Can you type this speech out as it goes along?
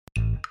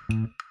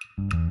Hello,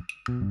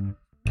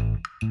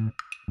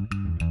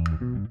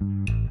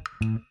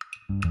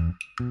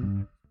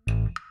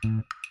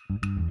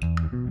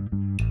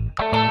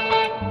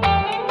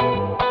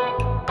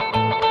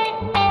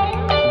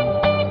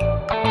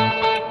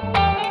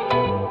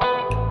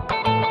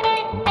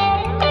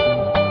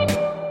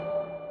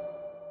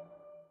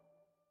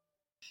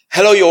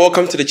 you're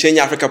welcome to the Change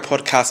Africa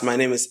podcast. My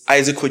name is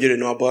Isaac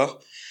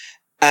Ojodenwaba,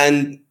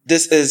 and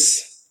this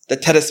is the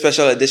third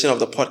special edition of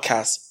the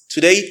podcast.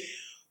 Today,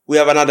 we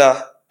have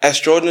another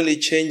extraordinarily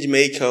change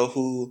maker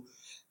who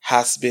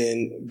has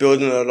been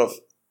building a lot of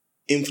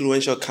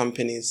influential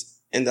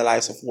companies in the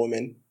lives of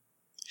women.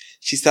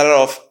 She started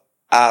off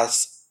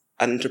as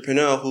an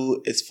entrepreneur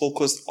who is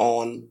focused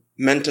on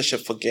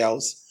mentorship for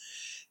girls,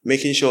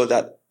 making sure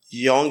that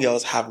young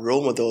girls have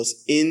role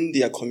models in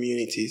their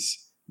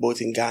communities, both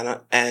in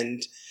Ghana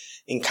and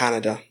in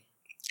Canada.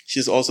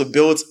 She's also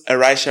built a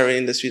ride-sharing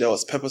industry that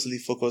was purposely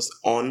focused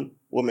on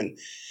women.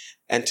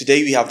 And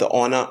today we have the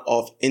honor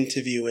of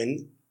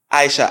interviewing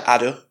Aisha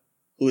Ado,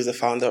 who is the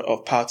founder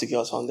of Power to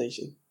Girls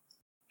Foundation.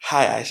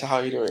 Hi, Aisha. How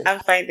are you doing?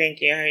 I'm fine,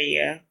 thank you. How are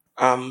you?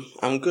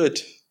 I'm good.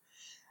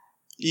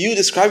 You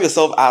describe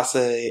yourself as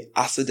a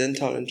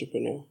accidental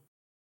entrepreneur.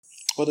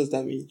 What does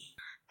that mean?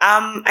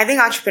 I think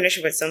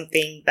entrepreneurship is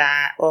something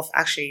that, let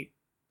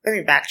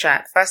me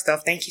backtrack. First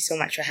off, thank you so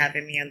much for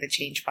having me on the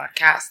Change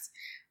podcast.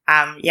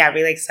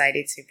 Really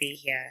excited to be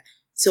here.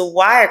 So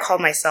why I call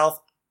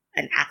myself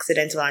an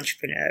accidental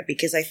entrepreneur?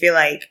 Because I feel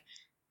like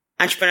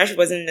entrepreneurship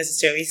wasn't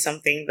necessarily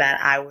something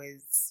that I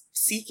was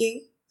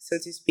seeking, so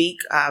to speak.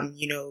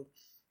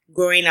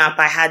 Growing up,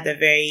 I had the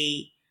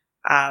very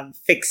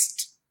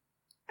fixed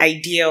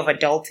idea of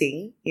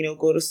adulting,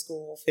 go to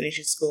school,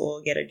 finish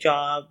school, get a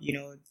job,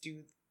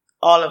 do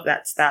all of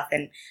that stuff.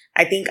 And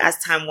I think as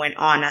time went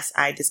on, as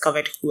I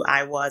discovered who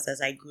I was, as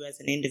I grew as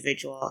an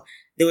individual,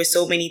 there were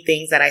so many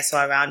things that I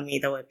saw around me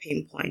that were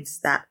pain points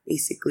that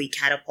basically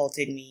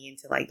catapulted me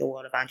into like the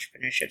world of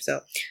entrepreneurship. So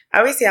I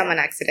always say I'm an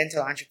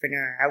accidental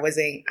entrepreneur.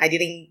 I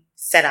didn't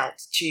set out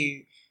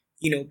to,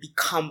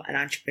 become an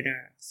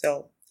entrepreneur.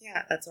 So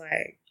yeah, that's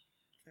why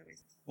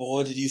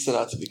What did you set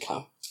out to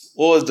become?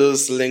 What was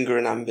those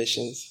lingering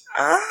ambitions?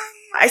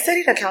 I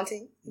studied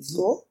accounting in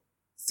school.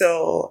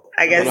 So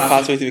I guess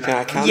pathway to become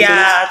an accountant?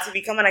 Yeah, to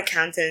become an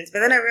accountant.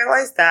 But then I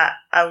realized that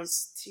I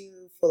was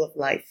too full of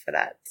life for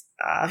that.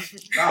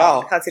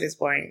 Wow. Accounting is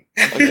boring.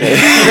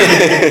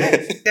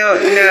 Okay.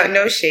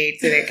 No shade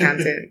to the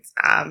accountant.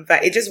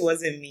 But it just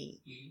wasn't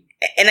me.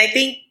 And I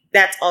think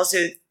that's also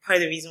part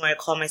of the reason why I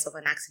call myself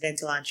an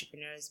accidental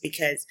entrepreneur, is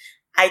because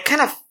I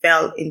kind of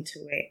fell into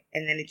it.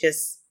 And then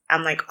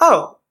I'm like,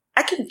 oh,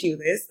 I can do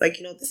this. Like,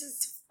 this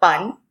is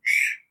fun,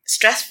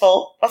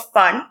 stressful, but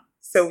fun.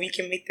 So we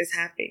can make this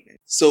happen.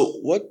 So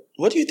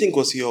what do you think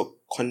was your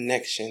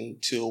connection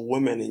to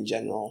women in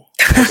general?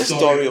 The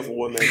story of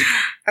women.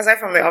 Aside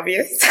from the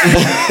obvious.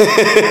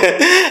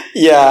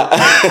 Yeah.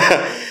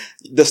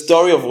 The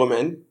story of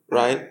women,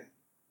 right?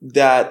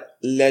 That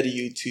led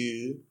you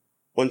to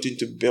wanting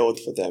to build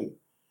for them.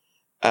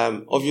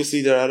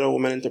 Obviously, there are other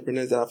women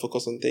entrepreneurs that are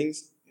focused on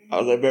things.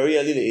 At a very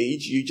early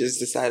age, you just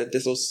decided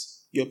this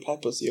was your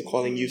purpose, your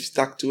calling. You've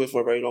stuck to it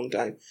for a very long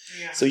time.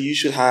 Yeah. So you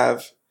should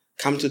have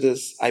come to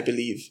this, I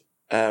believe,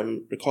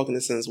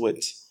 recognizance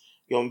with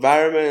your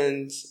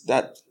environment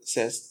that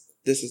says,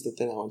 this is the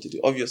thing I want to do.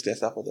 Obviously, I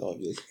start with the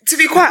obvious. To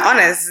be quite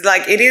honest,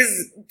 like, it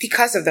is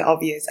because of the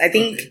obvious. I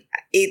think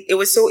it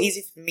was so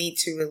easy for me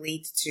to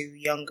relate to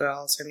young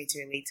girls, for me to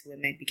relate to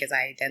women, because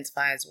I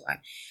identify as one.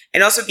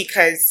 And also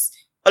because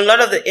a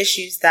lot of the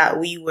issues that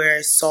we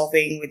were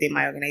solving within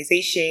my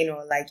organization,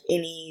 or like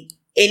any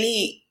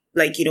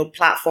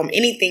platform,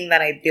 anything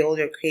that I build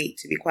or create,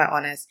 to be quite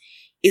honest,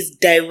 is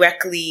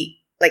directly,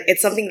 like, it's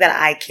something that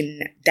I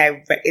can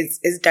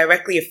is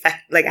directly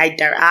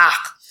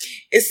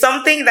it's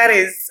something that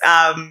is,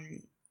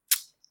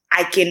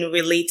 I can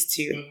relate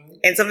to,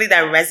 and something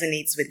that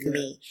resonates with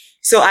me.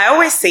 So I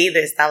always say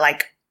this, that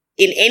like,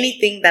 in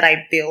anything that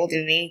I build,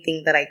 in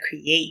anything that I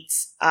create,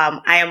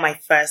 I am my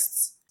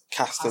first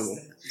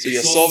customer. So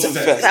you're solving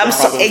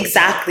first.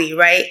 Exactly,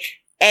 right?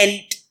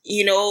 And,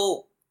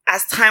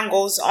 as time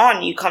goes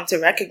on, you come to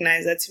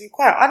recognize that, to be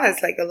quite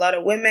honest, like, a lot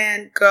of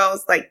women,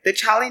 girls, like, the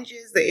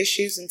challenges, the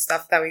issues and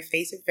stuff that we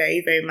face are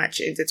very, very much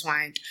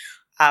intertwined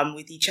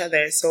with each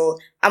other. So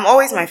I'm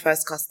always my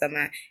first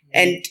customer.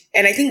 And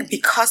I think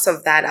because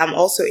of that, I'm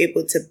also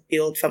able to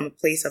build from a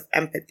place of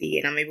empathy,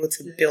 and I'm able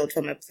to build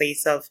from a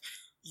place of,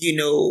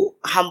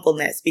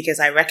 humbleness,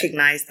 because I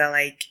recognize that,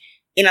 like,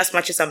 in as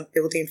much as I'm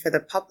building for the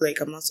public,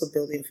 I'm also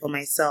building for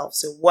myself.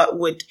 So what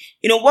would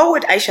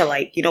Aisha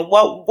like?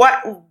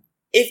 What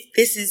if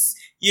this is,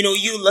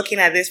 you looking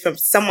at this from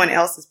someone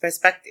else's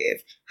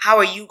perspective, how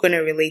are you going to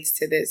relate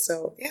to this?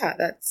 So yeah,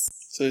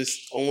 So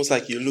it's almost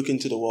like you look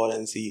into the world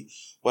and see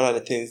what are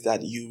the things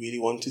that you really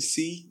want to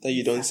see that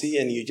you don't see,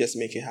 and you just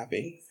make it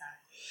happen. Exactly.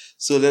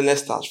 So then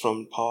let's start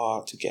from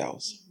Power to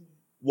Girls.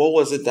 What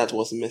was it that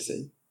was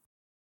missing?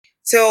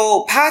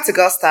 So Power to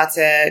Girls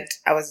started,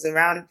 I was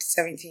around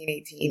 17,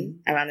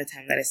 18, around the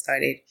time that I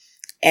started.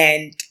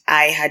 And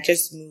I had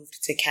just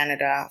moved to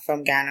Canada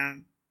from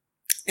Ghana.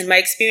 And my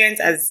experience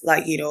as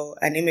like, you know,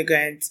 an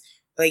immigrant,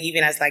 like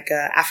even as like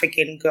a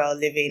African girl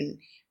living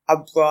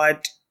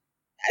abroad,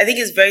 I think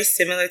it's very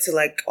similar to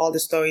like all the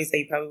stories that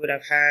you probably would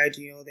have heard.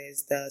 You know,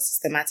 there's the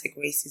systematic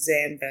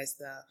racism, there's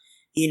the,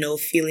 you know,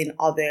 feeling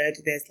othered,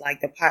 there's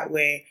like the part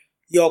where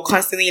you're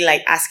constantly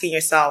like asking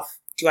yourself,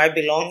 do I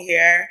belong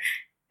here?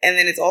 And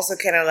then it's also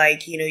kind of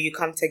like, you know, you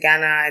come to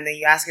Ghana and then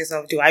you ask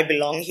yourself, do I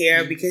belong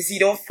here? Because you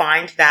don't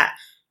find that,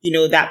 you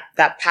know,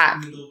 that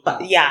path.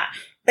 But yeah,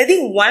 I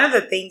think one of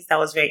the things that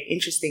was very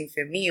interesting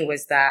for me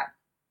was that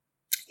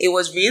it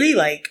was really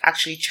like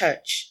actually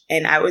church.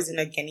 And I was in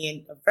a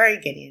very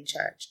Ghanaian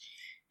church.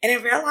 And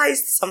I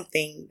realized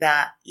something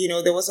that, you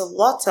know, there was a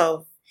lot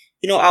of,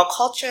 you know, our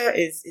culture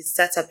is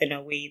set up in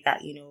a way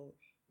that, you know,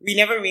 we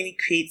never really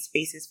create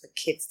spaces for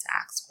kids to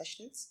ask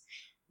questions.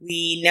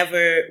 We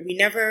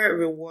never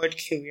reward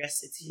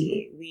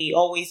curiosity. We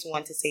always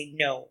want to say,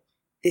 no,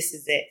 this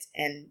is it.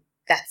 And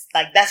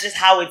that's just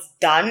how it's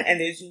done.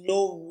 And there's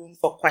no room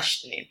for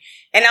questioning.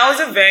 And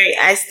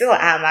I still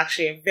am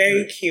actually a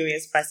very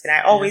curious person.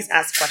 I always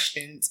ask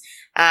questions.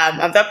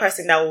 I'm that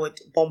person that would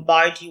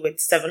bombard you with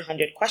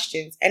 700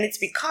 questions. And it's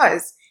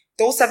because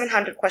those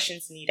 700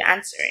 questions need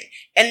answering.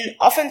 And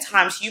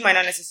oftentimes you might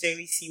not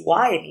necessarily see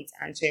why it needs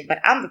answering, but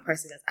I'm the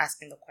person that's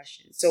asking the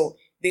questions. So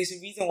there's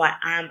a reason why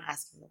I'm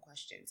asking the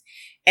questions.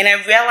 And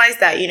I realized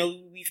that, you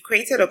know, we've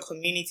created a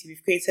community,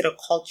 we've created a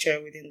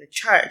culture within the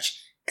church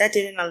that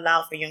didn't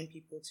allow for young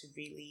people to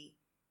really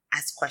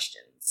ask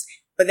questions.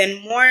 But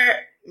then more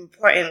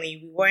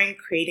importantly, we weren't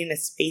creating a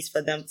space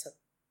for them to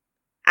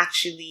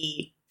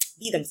actually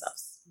be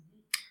themselves.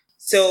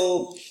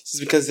 So it's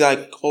because they're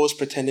like always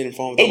pretending in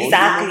front of the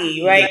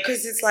exactly, right?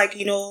 Because it's like,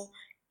 you know,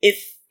 if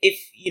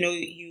you know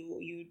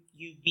you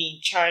be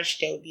in church,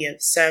 there will be a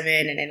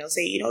sermon, and then they'll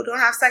say, you know, don't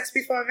have sex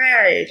before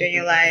marriage, and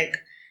you're like,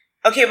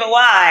 okay, but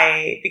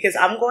why? Because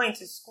I'm going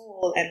to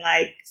school, and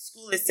like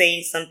school is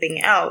saying something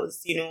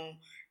else, you know,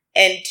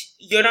 and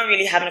you're not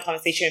really having a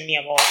conversation with me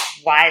about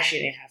why I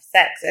shouldn't have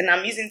sex. And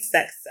I'm using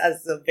sex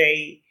as a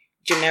very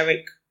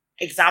generic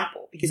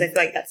example because I feel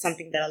like that's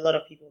something that a lot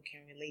of people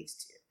can relate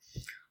to.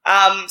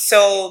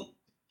 So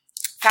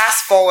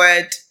fast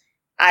forward,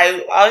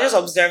 I was just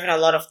observing a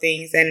lot of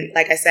things. And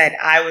like I said,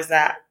 I was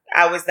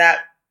that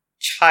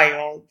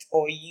child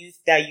or youth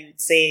that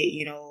you'd say,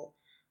 you know,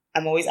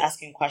 I'm always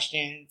asking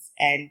questions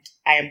and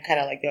I am kind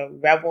of like a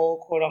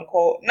rebel, quote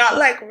unquote, not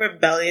like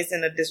rebellious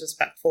in a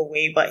disrespectful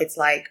way, but it's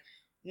like,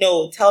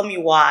 no, tell me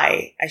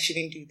why I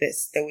shouldn't do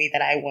this the way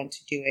that I want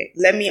to do it.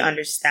 Let me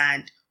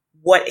understand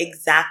what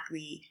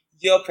exactly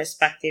your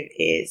perspective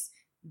is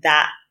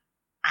that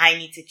I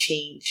need to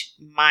change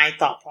my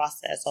thought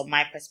process or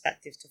my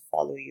perspective to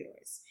follow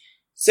yours.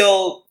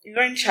 So we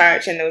were in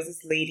church and there was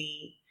this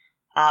lady,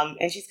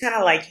 and she's kind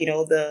of like, you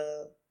know,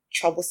 the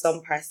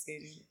troublesome person.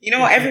 You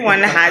know,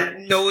 everyone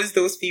knows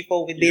those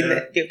people within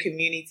their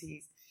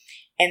communities.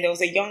 And there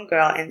was a young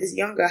girl, and this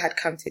young girl had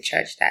come to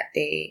church that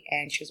day,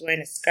 and she was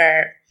wearing a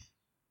skirt.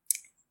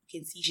 You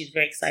can see she's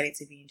very excited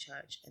to be in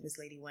church. And this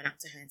lady went up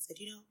to her and said,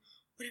 you know,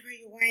 whatever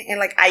you're wearing. And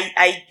like,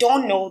 I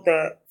don't know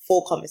the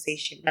full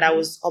conversation, but I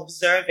was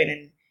observing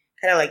and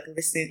kind of like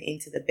listening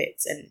into the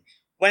bits. And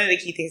one of the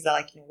key things that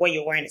like, you know, what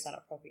you're wearing is not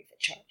appropriate for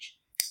church.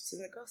 So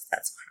the girl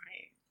starts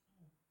crying.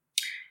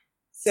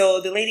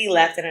 So the lady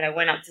left and then I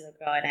went up to the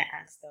girl and I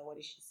asked her, what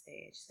did she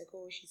say? And she's like,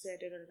 oh, she said,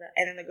 da, da, da.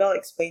 And then the girl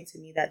explained to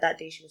me that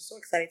day she was so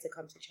excited to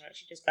come to church.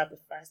 She just grabbed the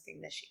first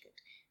thing that she could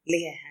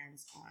lay her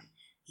hands on,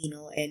 you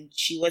know, and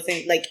she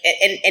wasn't like,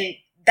 and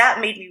that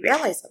made me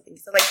realize something.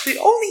 So like, we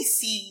only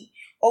see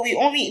what we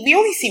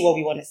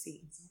want to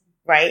see,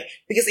 right?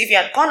 Because if you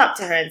had gone up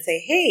to her and say,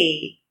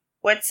 hey,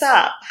 what's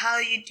up? How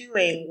are you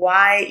doing?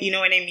 Why? You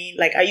know what I mean?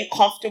 Like, are you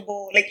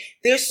comfortable? Like,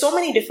 there's so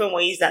many different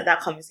ways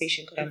that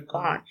conversation could have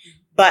gone.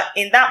 But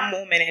in that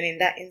moment and in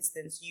that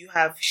instance, you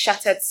have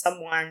shattered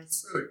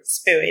someone's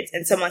spirit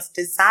and someone's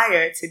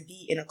desire to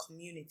be in a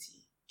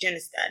community. Do you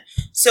understand?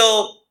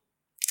 So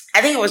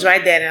I think it was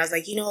right there. And I was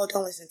like, you know,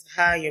 don't listen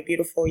to her. You're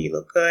beautiful. You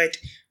look good.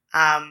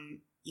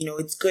 You know,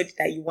 it's good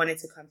that you wanted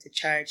to come to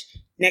church.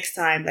 Next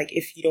time, like,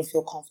 if you don't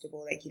feel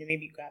comfortable, like, you know,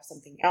 maybe grab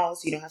something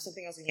else, you know, have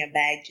something else in your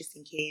bag just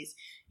in case,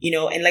 you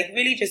know, and like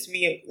really just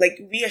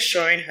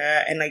reassuring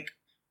her and like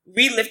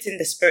relifting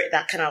the spirit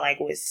that kind of like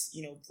was,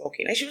 you know,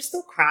 broken. And she was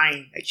still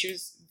crying. Like,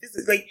 this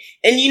is like,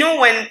 and you know,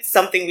 when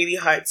something really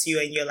hurts you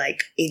and you're like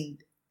in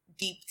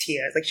deep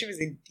tears, like she was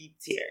in deep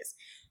tears.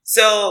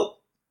 So,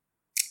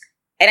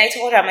 and I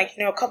told her, I'm like,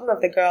 you know, a couple of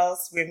the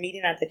girls, we're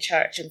meeting at the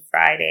church on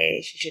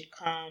Friday. She should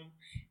come.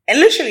 And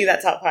literally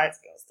that's how Parts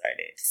Girl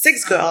started.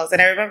 6 girls.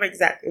 And I remember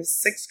exactly, it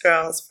was 6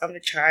 girls from the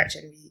church.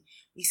 And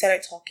we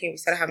started talking. We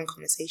started having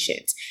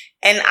conversations.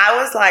 And I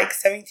was like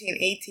 17,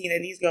 18.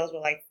 And these girls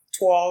were like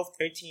 12,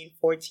 13,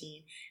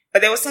 14.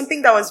 But there was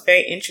something that was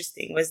very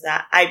interesting was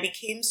that I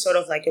became sort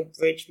of like a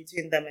bridge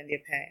between them and their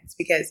parents.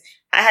 Because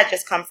I had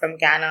just come from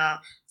Ghana.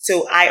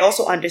 So I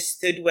also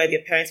understood where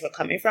their parents were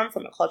coming from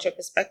a cultural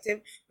perspective.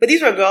 But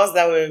these were girls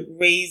that were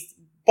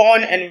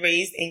born and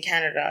raised in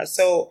Canada.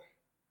 So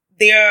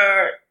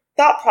their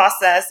thought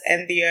process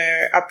and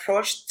their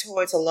approach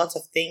towards a lot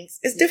of things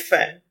is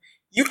different.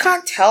 You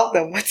can't tell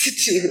them what to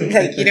do.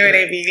 Like, you know what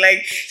I mean?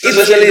 Like,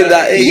 especially in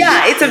that age.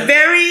 Yeah, it's a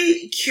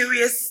very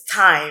curious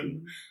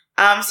time.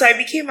 So I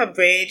became a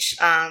bridge.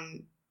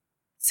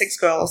 6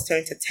 girls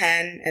turned to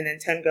 10, and then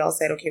 10 girls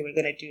said, okay, we're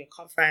going to do a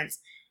conference.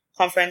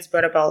 Conference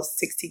brought about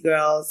 60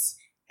 girls.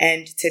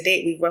 And to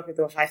date, we've worked with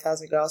over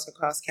 5,000 girls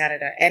across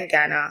Canada and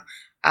Ghana.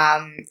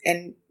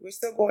 And we're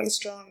still going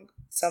strong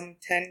some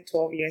 10,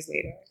 12 years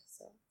later.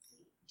 So.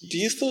 Do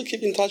you still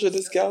keep in touch with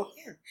this girl?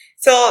 Yeah.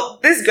 So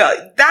this girl,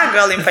 that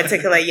girl in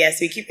particular,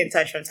 yes, we keep in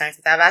touch from time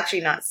to time. I've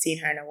actually not seen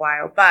her in a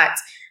while, but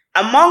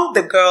among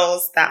the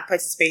girls that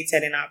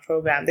participated in our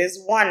program, there's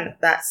one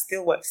that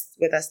still works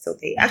with us till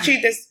date.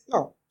 Actually, there's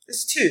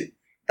 2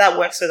 that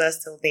works with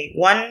us till date.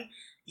 One,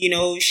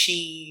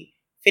 she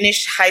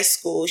finished high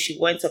school. She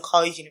went to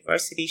college,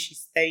 university. She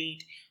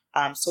studied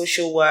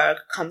social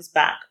work, comes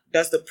back,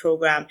 does the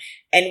program.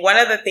 And one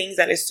of the things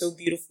that is so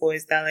beautiful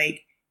is that,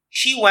 like,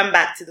 she went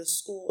back to the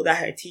school that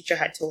her teacher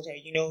had told her,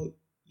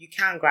 you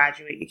can't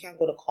graduate, you can't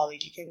go to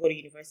college, you can't go to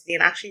university,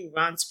 and actually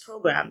runs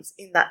programs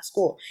in that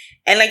school.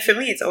 And like, for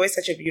me, it's always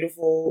such a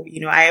beautiful,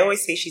 I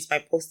always say she's my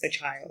poster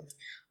child,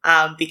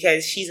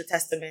 because she's a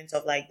testament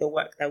of like the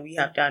work that we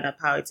have done at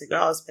Power to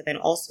Girls, but then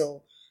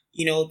also,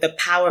 the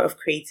power of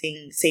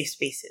creating safe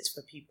spaces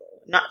for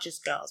people, not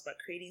just girls, but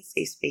creating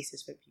safe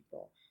spaces for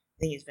people. I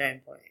think it's very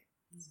important.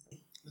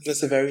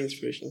 That's a very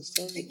inspirational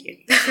story. Thank you.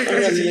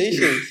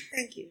 Congratulations.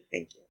 Thank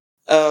you.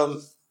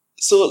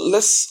 So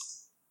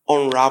let's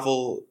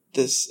unravel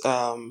this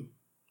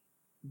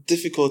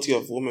difficulty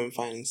of women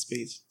finding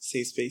safe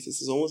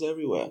spaces. Is almost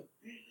everywhere.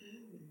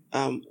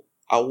 At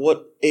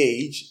what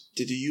age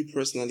did you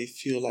personally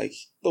feel like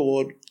the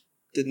world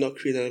did not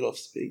create a lot of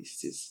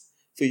spaces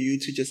for you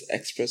to just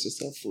express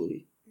yourself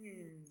fully?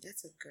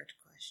 That's a good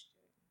question.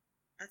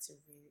 That's a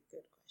really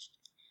good question.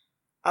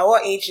 At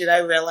what age did I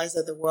realize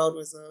that the world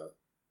was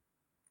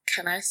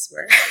can I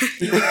swear?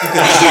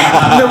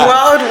 The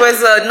world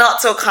was a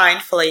not so kind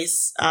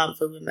place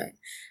for women.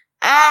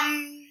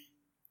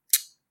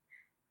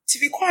 To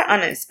be quite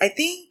honest, I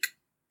think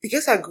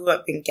because I grew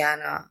up in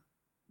Ghana,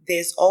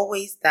 there's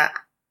always that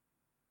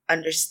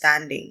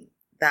understanding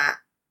that,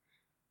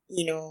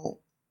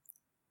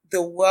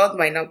 the world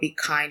might not be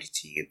kind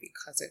to you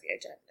because of your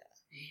gender.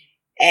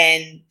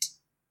 And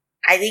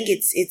I think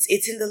it's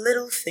in the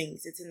little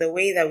things. It's in the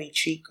way that we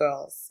treat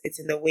girls. It's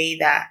in the way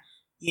that,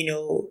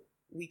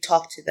 we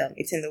talk to them.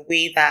 It's in the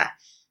way that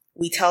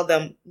we tell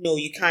them, no,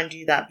 you can't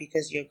do that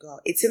because you're a girl.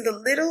 It's in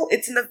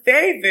the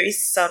very, very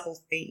subtle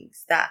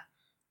things that,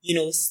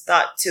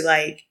 start to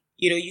like,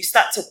 you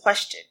start to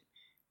question.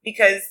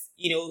 Because,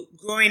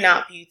 growing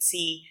up, you'd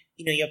see,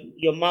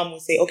 your mom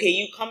would say, okay,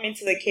 you come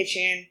into the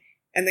kitchen,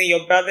 and then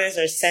your brothers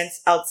are sent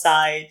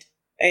outside,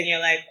 and you're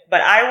like,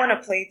 but I want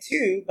to play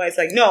too. But it's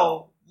like,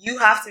 no, you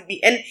have to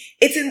be. And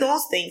it's in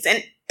those things.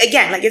 And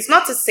again, like, it's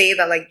not to say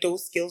that like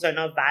those skills are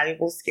not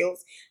valuable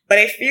skills, but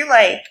I feel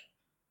like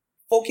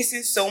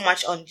focusing so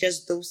much on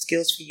just those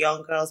skills for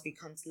young girls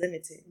becomes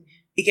limited.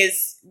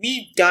 Because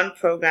we've done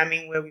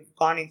programming where we've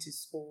gone into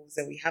schools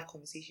and we have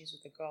conversations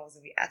with the girls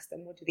and we ask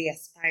them, what do they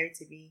aspire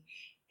to be?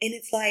 And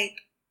it's like,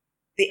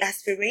 the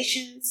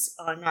aspirations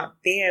are not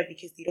there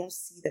because they don't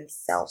see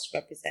themselves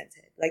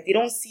represented. Like, they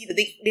don't see that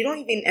they don't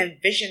even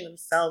envision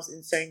themselves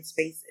in certain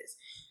spaces.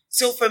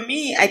 So for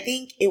me, I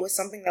think it was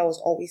something that was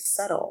always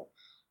subtle.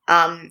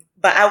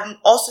 But I'm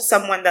also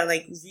someone that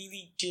like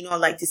really do not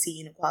like to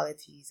see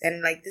inequalities.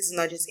 And like, this is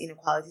not just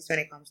inequalities when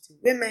it comes to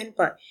women,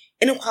 but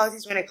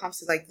inequalities when it comes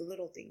to like the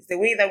little things, the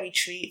way that we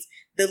treat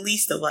the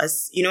least of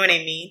us, you know what I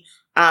mean?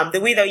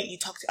 The way that you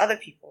talk to other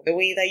people, the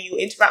way that you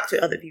interact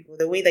with other people,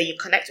 the way that you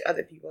connect to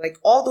other people, like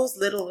all those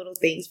little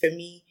things for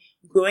me,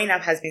 growing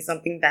up has been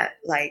something that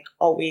like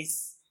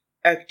always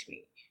irked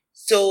me.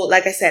 So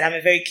like I said, I'm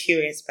a very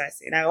curious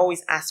person. I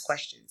always ask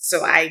questions.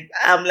 So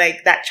I'm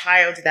like that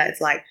child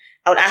that's like,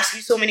 I would ask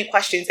you so many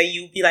questions and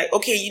you'd be like,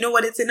 okay, you know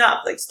what? It's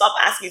enough. Like, stop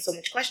asking so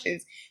much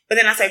questions. But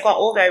then as I got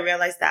older, I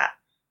realized that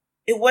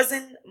it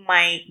wasn't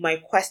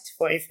my quest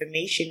for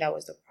information that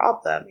was the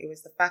problem. It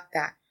was the fact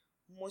that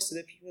most of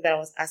the people that I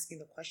was asking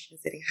the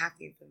questions didn't have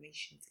the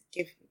information to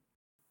give me.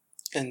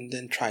 And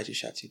then try to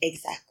shut you.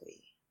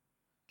 Exactly.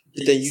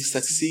 But then you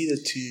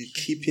succeeded to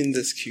keeping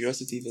this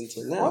curiosity even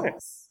till now. Of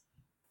course.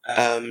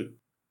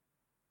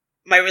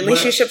 My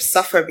relationships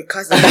suffer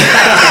because of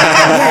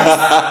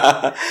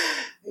that.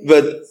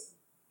 But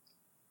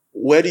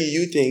where do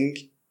you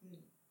think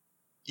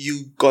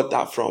you got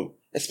that from?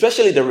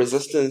 Especially the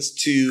resistance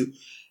to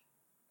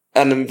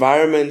an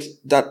environment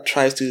that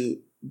tries to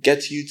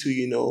get you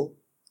to,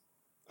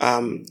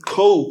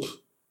 cope,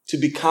 to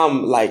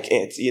become like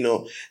it,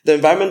 The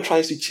environment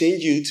tries to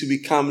change you to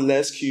become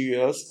less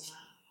curious,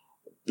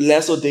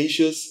 less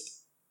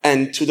audacious,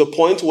 and to the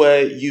point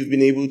where you've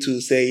been able to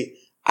say,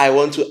 I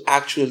want to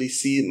actually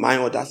see my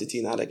audacity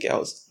in other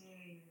girls.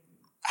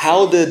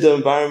 How did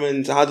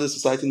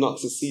society not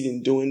succeed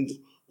in doing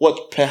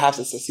what perhaps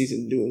it succeeds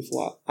in doing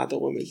for other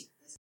women?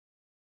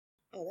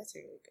 Oh, that's a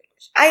really good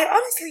question. I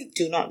honestly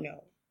do not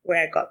know.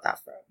 where I got that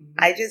from. Mhm.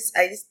 I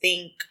just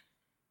think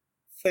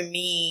for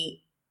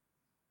me,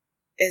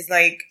 it's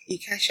like, you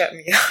can't shut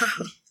me up.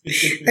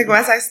 Like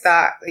once I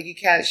start, like you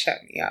can't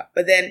shut me up.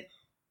 But then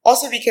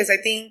also because I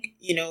think,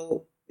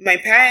 my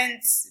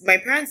parents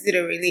did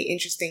a really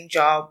interesting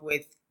job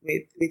with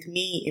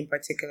me in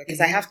particular,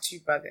 because I Mhm. have two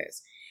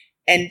brothers.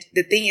 And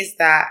the thing is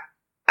that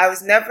I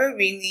was never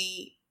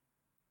really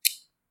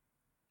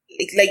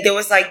like, there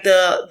was like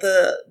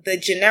the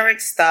generic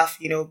stuff,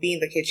 be in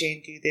the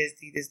kitchen, do this,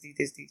 do this, do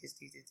this, do this,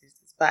 do this, do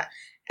this. But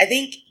I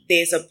think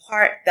there's a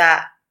part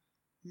that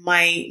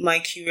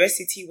my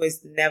curiosity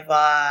was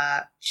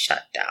never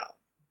shut down,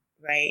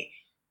 right?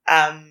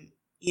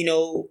 You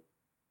know,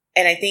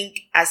 and I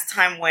think as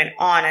time went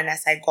on and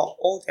as I got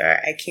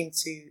older, I came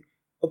to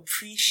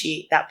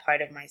appreciate that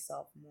part of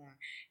myself more.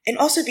 And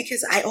also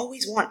because I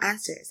always want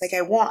answers.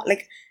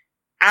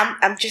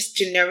 I'm just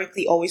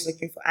generically always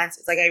looking for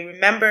answers. Like I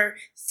remember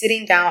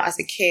sitting down as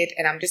a kid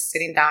and I'm just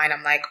sitting down and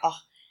I'm like, oh,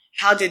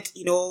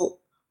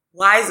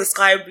 why is the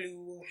sky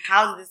blue?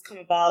 How did this come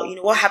about?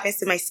 What happens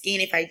to my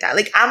skin if I die?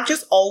 Like I'm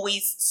just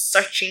always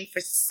searching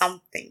for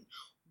something.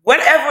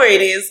 Whatever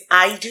it is,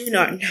 I do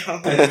not know.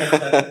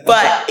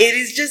 But it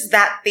is just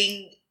that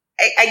thing.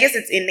 I guess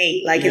it's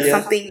innate. Like it's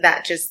something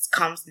that just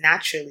comes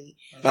naturally.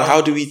 But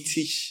how do we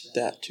teach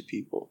that to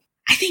people?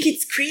 I think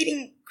it's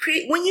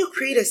when you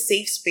create a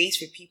safe space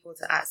for people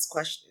to ask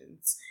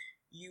questions,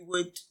 you'd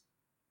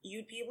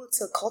be able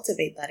to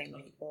cultivate that in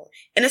people,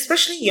 and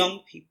especially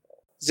young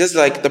people. Just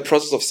like the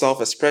process of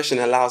self-expression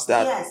allows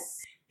that. Yes.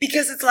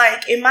 Because it's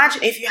like,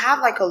 imagine if you have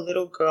like a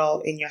little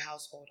girl in your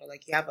household, or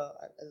like you have a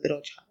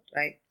little child,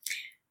 right?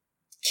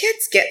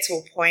 Kids get to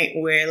a point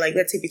where, like,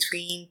 let's say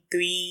between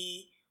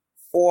 3,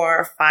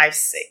 4, 5,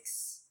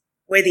 6,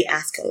 where they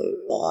ask a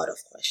lot of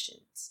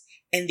questions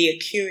and they're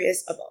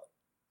curious about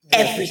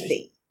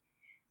everything.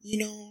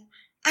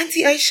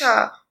 Auntie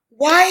Aisha,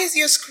 why is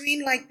your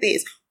screen like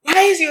this?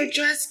 Why is your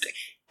dress?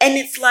 And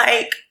it's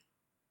like,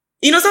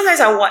 sometimes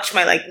I watch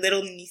my like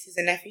little nieces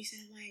and nephews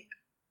and I'm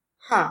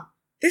like,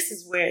 this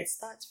is where it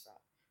starts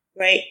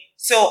from, right?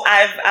 So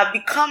I've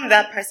become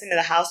that person in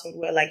the household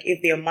where, like,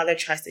 if their mother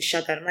tries to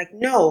shut down, I'm like,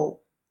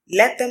 no,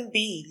 let them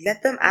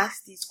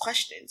ask these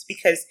questions,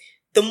 because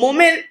the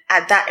moment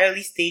at that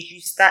early stage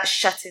you start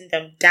shutting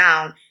them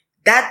down,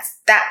 that's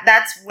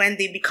when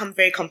they become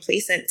very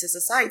complacent to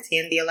society,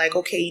 and they're like,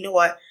 okay, you know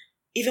what?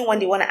 Even when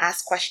they want to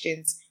ask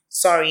questions,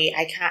 sorry,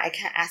 I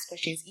can't ask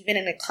questions, even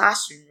in a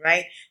classroom,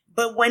 right?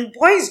 But when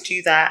boys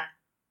do that,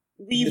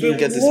 we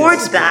reward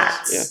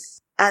that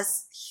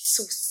as he's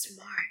so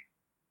smart,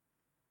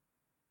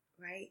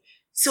 right?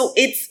 So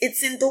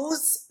it's in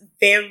those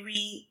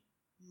very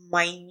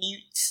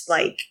minute,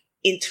 like,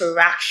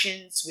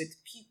 interactions with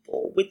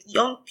people, with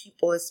young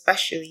people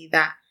especially,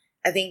 that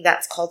I think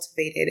that's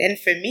cultivated. And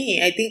for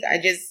me, I think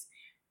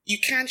you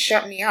can't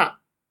shut me up.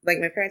 Like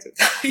my parents would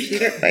tell you,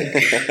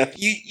 like,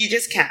 you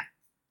just can't,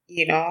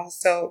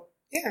 So,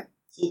 yeah.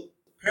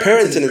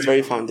 Parenting is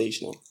very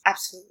foundational.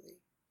 Absolutely.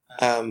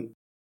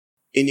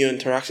 In your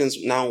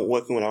interactions now,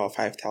 working with our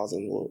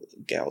 5,000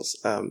 girls,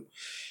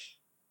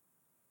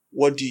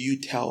 what do you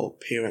tell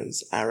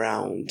parents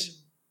around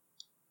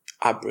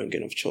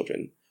upbringing of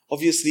children?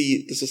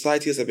 Obviously, the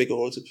society has a big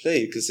role to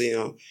play because,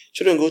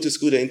 children go to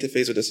school, they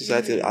interface with the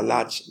society at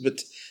large,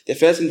 but their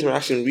first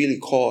interaction really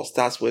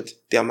starts with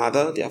their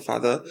mother, their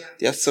father,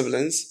 their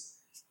siblings.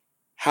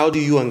 How do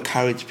you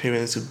encourage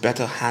parents to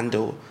better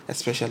handle,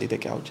 especially the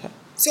girl child?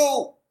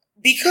 So,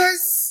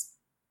 because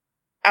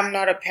I'm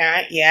not a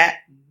parent yet,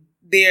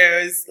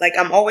 there's, like,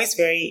 I'm always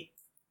very,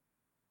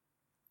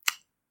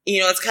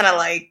 it's kind of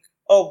like,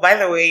 oh, by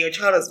the way, your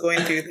child is going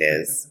through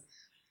this.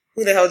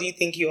 Who the hell do you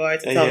think you are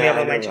to tell me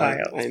about my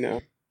child? I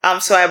know.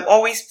 So I'm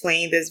always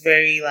playing this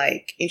very,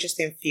 like,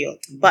 interesting field.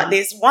 Mm-hmm. But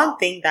there's one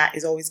thing that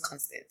is always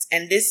constant.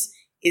 And this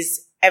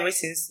is ever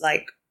since,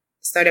 like,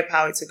 started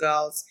Power to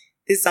Girls.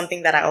 This is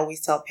something that I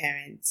always tell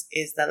parents,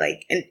 is that,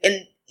 like, and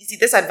you see,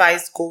 this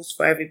advice goes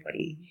for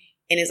everybody.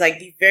 And it's like,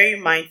 be very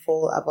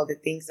mindful about the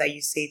things that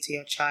you say to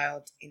your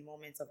child in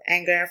moments of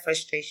anger,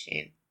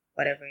 frustration,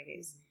 whatever it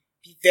is.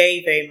 Be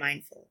very, very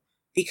mindful.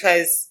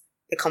 Because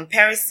the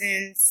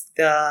comparisons,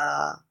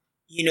 the,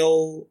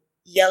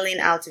 yelling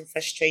out in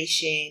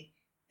frustration,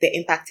 the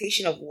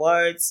impactation of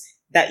words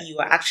that you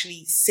are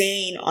actually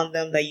saying on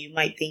them that you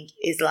might think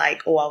is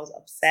like, oh, I was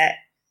upset.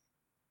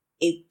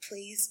 It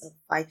plays a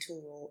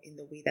vital role in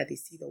the way that they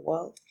see the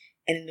world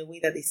and in the way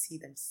that they see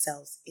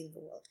themselves in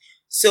the world.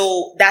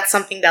 So that's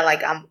something that,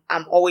 like,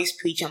 I'm always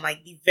preaching. I'm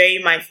like, be very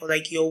mindful.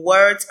 Like, your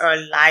words are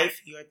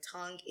life. Your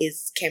tongue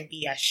can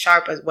be as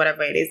sharp as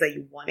whatever it is that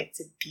you want it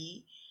to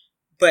be.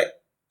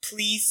 But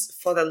please,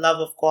 for the love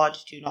of God,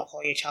 do not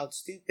call your child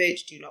stupid.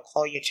 Do not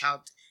call your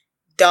child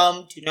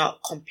dumb. Do not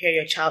compare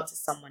your child to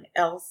someone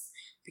else.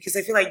 Because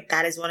I feel like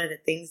that is one of the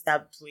things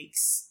that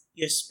breaks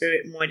your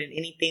spirit more than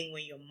anything,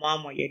 when your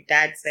mom or your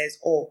dad says,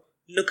 oh,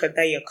 look at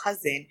that, your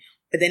cousin.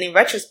 But then in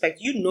retrospect,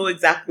 you know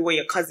exactly what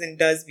your cousin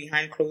does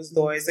behind closed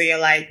doors. So you're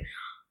like,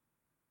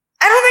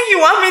 I don't think you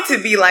want me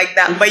to be like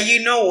that. But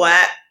you know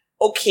what?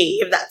 okay,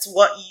 if that's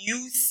what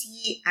you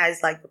see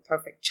as like the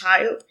perfect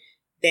child,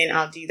 then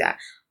I'll do that.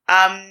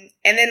 And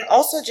then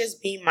also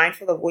just being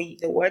mindful of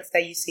the words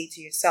that you say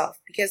to yourself,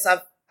 because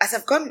as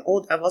I've gotten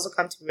older, I've also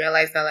come to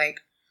realize that like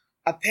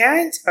our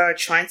parents are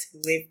trying to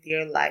live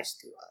their lives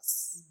through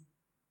us.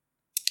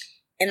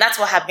 And that's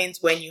what happens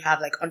when you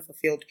have like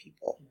unfulfilled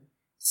people.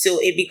 So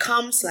it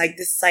becomes like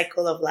this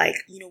cycle of like,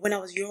 when I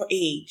was your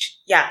age,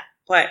 yeah,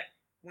 but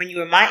when you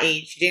were my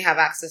age, you didn't have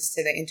access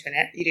to the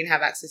internet. You didn't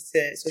have access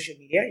to social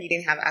media. You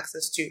didn't have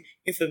access to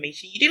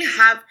information. You didn't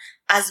have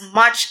as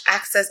much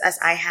access as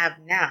I have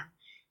now.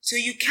 So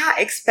you can't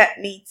expect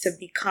me to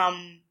be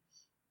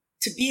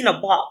in a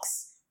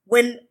box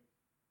when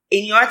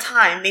in your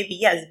time, maybe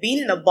yes, being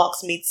in a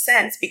box made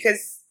sense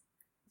because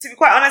to be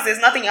quite honest, there's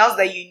nothing else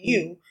that you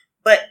knew,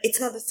 but it's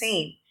not the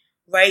same,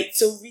 right?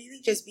 So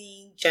really just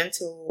being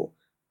gentle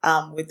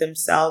with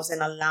themselves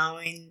and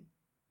allowing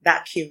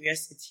that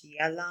curiosity,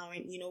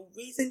 allowing,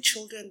 raising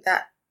children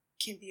that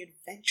can be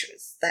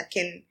adventurous, that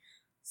can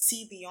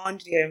see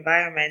beyond their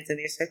environment and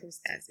their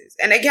circumstances.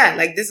 And again,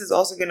 like this is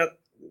also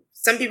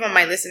some people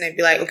might listen and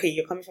be like, okay,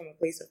 you're coming from a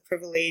place of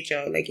privilege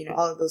or like,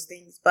 all of those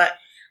things. But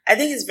I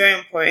think it's very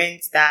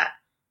important that,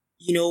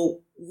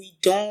 we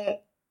don't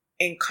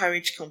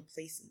encourage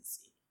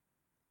complacency.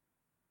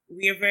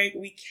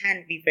 We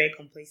can be very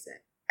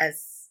complacent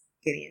as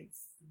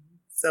Ghanaians.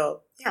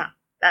 So yeah,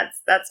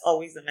 that's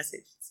always the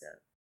message. So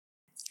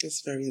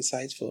it's very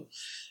insightful.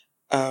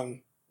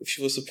 If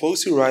you were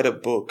supposed to write a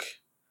book,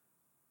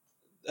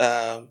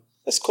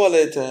 let's call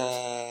it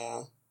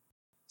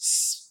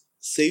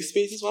Safe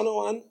Spaces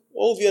 101.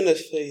 What will be on the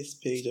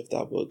first page of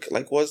that book?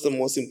 Like, what's the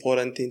most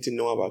important thing to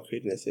know about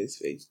creating a safe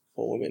space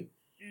for women?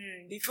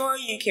 Before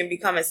you can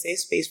become a safe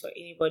space for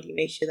anybody,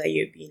 make sure that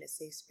you're being a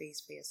safe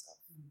space for yourself.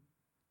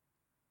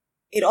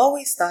 It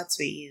always starts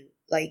with you.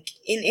 Like,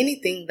 in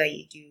anything that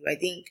you do, I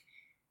think,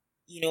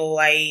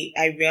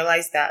 I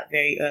realized that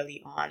very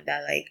early on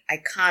that, like, I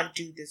can't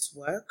do this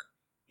work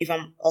if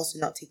I'm also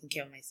not taking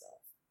care of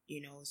myself,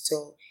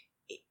 So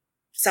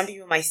some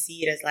people might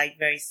see it as, like,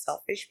 very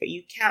selfish, but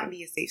you can't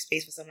be a safe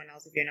space for someone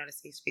else if you're not a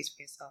safe space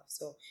for yourself.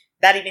 So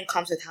that even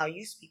comes with how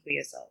you speak with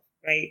yourself,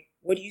 right?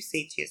 What do you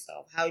say to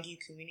yourself? How do you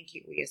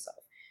communicate with yourself?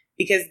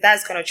 Because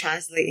that's going to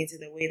translate into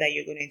the way that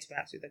you're going to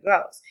interact with the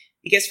girls.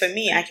 Because for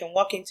me, I can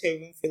walk into a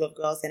room full of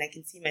girls and I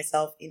can see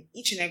myself in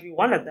each and every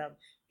one of them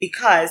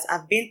because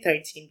I've been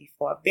 13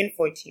 before, I've been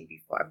 14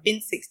 before, I've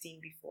been 16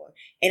 before,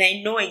 and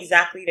I know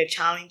exactly the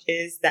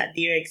challenges that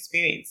they're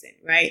experiencing,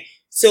 right?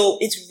 So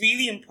it's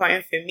really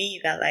important for me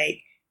that,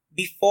 like,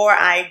 before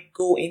I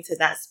go into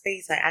that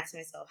space, I ask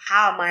myself,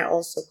 how am I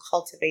also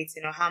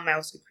cultivating or how am I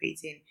also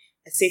creating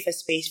a safer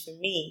space for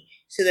me?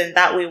 So then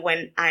that way,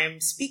 when I'm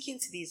speaking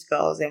to these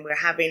girls and we're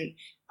having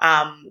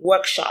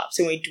workshops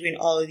and we're doing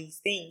all of these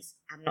things,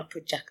 I'm not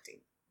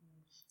projecting.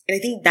 And I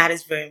think that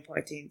is very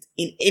important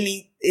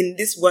in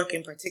this work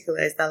in particular,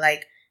 is that,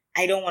 like,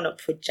 I don't want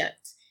to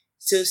project.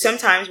 So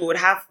sometimes we would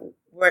have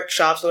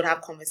workshops, we would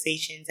have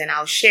conversations, and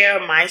I'll share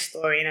my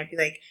story and I'll be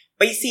like,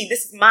 but you see,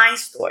 this is my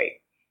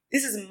story.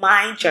 This is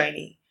my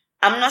journey.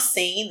 I'm not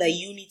saying that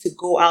you need to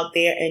go out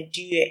there and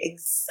do it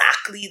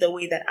exactly the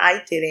way that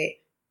I did it,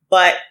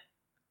 but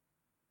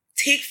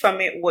take from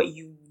it what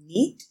you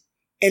need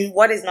and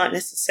what is not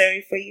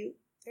necessary for you,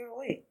 throw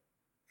away,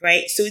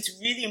 right? So it's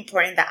really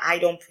important that I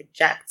don't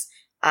project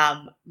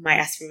my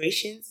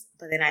aspirations,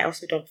 but then I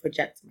also don't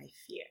project my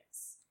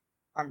fears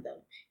on them.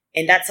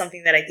 And that's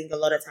something that I think a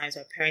lot of times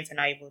our parents are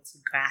not able to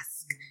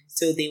grasp.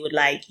 So they would,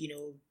 like,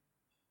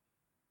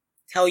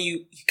 tell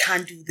you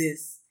can't do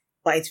this,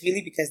 but it's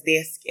really because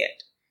they're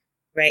scared,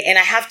 right? And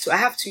I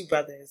have two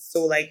brothers.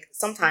 So, like,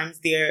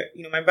 sometimes they're,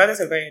 my brothers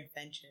are very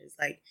adventurous.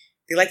 Like,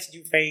 they like to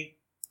do very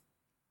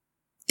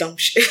dumb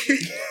shit.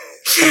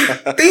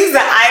 Things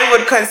that I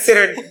would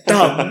consider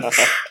dumb.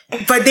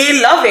 But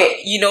they love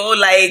it,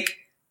 like,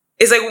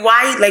 it's like,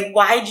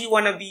 why do you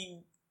want to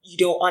be,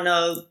 on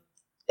a,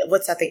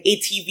 what's that thing,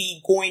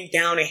 ATV going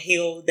down a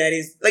hill that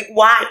is, like,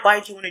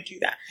 why do you want to do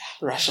that?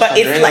 But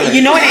it's like,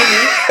 you know what I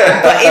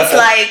mean? But it's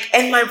like,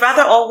 and my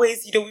brother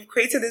always, we've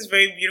created this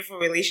very beautiful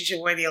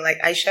relationship where they're like,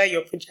 Aisha,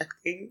 you're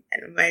projecting.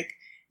 And I'm like,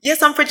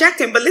 yes, I'm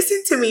projecting, but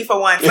listen to me for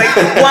once. Like,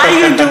 why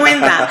are you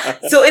doing that?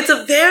 So it's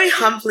a very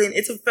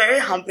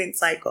humbling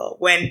cycle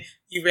when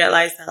you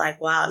realize that, like,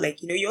 wow, like,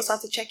 you also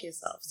have to check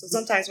yourself. So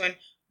sometimes when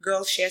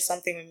girls share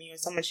something with me or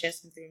someone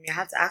shares something with me, I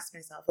have to ask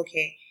myself,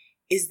 okay,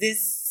 is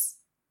this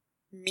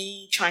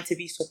me trying to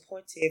be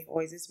supportive,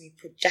 or is this me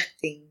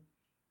projecting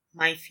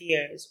my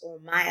fears or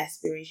my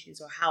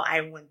aspirations or how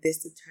I want this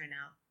to turn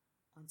out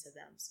onto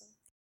them? So,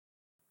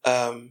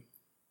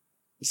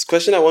 this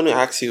question I want to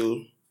ask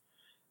you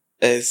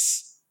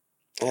is,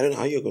 I don't know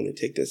how you're going to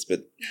take this,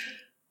 but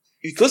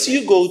because we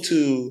are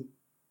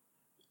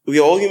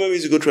all human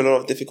beings, we go through a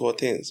lot of difficult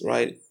things,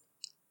 right?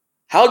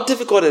 How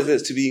difficult is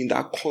it to be in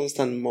that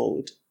constant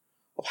mode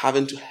of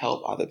having to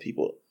help other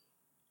people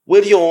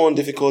with your own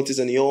difficulties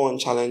and your own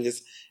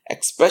challenges,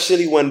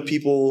 especially when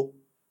people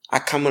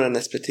are coming on an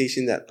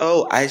expectation that,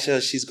 oh,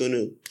 Aisha, she's going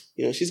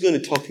to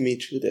talk me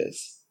through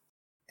this?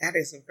 That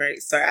is a very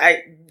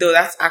sorry. Though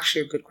that's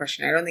actually a good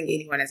question. I don't think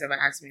anyone has ever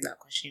asked me that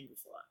question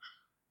before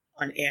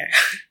on air.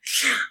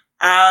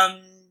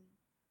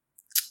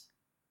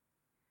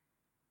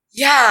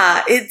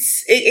 Yeah,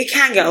 it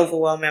can get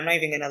overwhelming. I'm not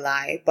even gonna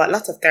lie, but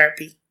lots of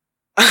therapy,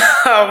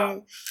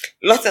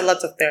 lots and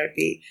lots of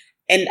therapy,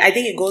 and I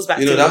think it goes back.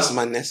 That's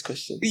my next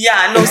question.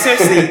 Yeah, no,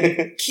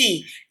 seriously,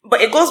 key.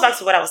 But it goes back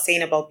to what I was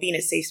saying about being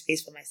a safe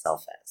space for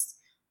myself first.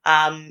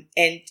 And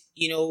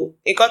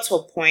it got to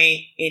a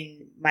point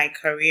in my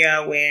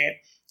career where,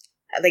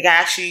 like,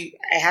 I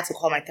had to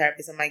call my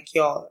therapist. I'm like,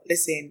 yo,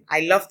 listen,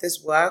 I love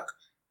this work,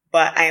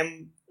 but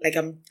I'm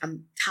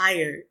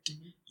tired.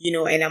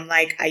 And I'm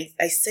like,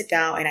 I sit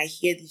down and I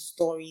hear these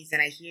stories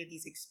and I hear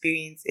these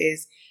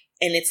experiences,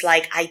 and it's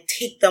like, I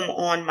take them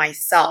on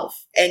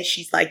myself. And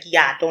she's like,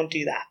 yeah, don't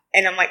do that.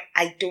 And I'm like,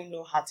 I don't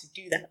know how to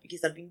do that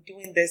because I've been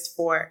doing this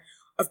for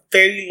a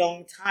very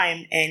long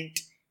time. And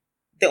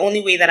the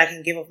only way that I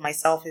can give of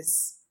myself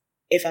is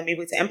if I'm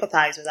able to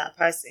empathize with that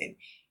person.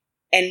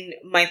 And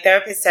my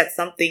therapist said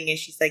something, and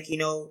she's like,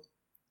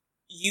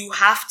 you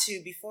have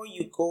to, before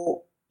you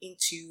go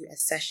into a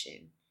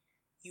session,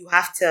 you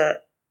have to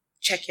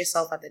check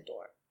yourself at the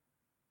door.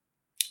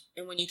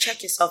 And when you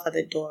check yourself at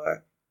the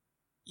door,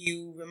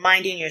 you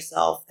reminding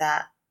yourself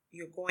that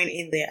you're going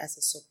in there as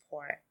a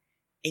support,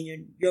 and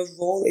your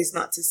role is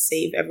not to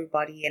save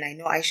everybody. And I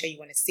know, Aisha, you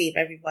want to save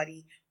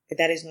everybody, but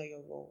that is not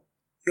your role.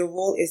 Your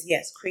role is,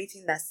 yes,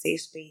 creating that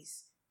safe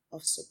space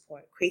of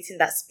support, creating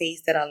that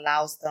space that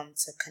allows them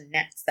to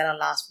connect, that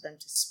allows for them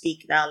to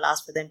speak, that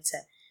allows for them to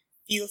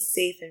feel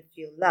safe and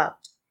feel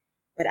loved.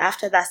 But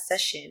after that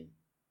session,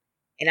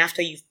 and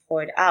after you've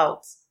poured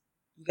out,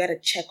 you got to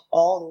check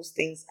all those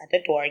things at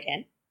the door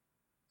again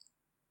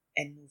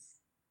and move.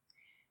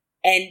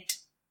 And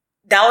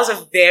that was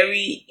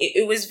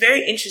it was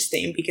very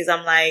interesting because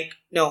I'm like,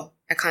 no,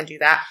 I can't do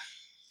that.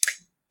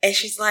 And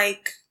she's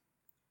like,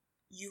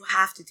 you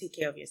have to take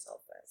care of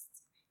yourself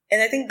first.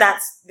 And I think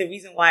that's the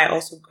reason why I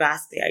also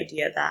grasped the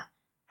idea that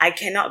I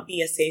cannot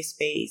be a safe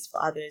space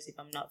for others if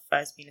I'm not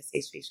first being a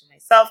safe space for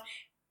myself.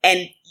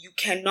 And you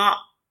cannot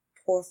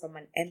pour from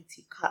an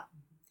empty cup.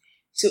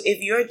 So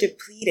if you're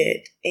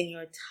depleted and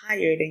you're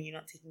tired and you're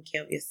not taking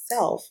care of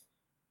yourself,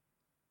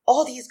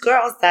 all these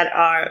girls that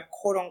are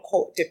quote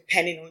unquote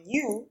depending on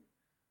you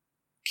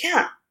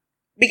can't.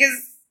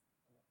 Because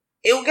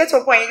it will get to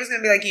a point you're just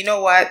going to be like, you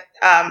know what?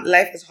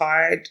 Life is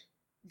hard.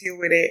 Deal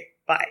with it.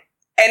 Bye.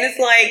 And it's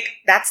like,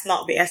 that's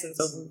not the essence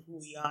of who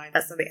we are.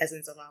 That's not the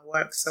essence of our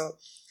work. So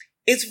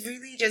it's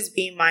really just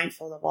being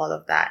mindful of all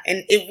of that.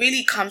 And it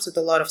really comes with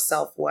a lot of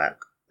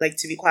self-work, like,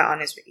 to be quite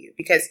honest with you.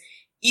 Because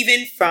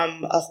even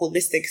from a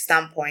holistic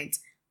standpoint,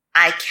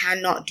 I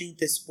cannot do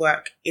this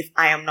work if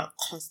I am not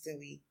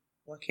constantly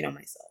working on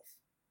myself.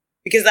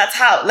 Because that's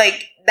how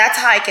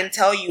I can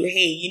tell you,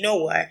 hey, you know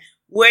what?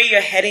 Where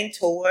you're heading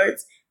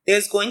towards,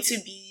 there's going to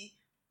be,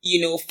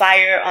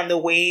 fire on the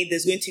way.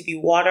 There's going to be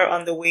water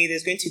on the way.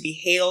 There's going to be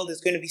hail. There's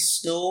going to be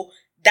snow.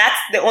 That's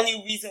the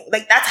only reason,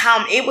 that's how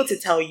I'm able to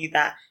tell you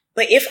that.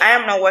 But if I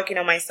am not working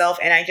on myself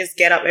and I just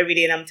get up every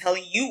day and I'm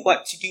telling you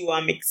what to do,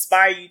 I'm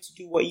inspiring you to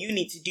do what you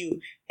need to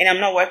do, and I'm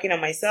not working on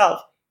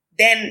myself,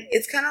 then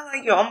it's kind of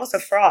like you're almost a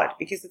fraud,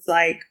 because it's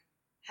like,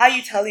 how are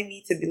you telling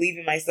me to believe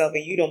in myself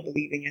and you don't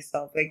believe in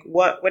yourself? Like,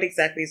 what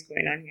exactly is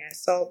going on here?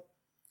 So,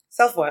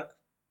 self-work.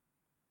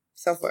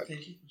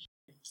 Thank you.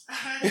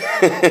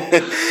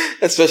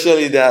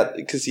 Especially that,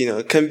 because,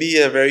 it can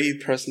be a very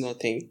personal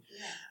thing.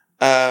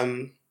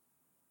 But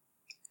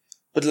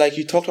like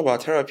you talked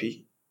about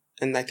therapy,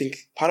 and I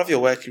think part of your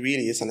work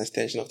really is an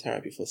extension of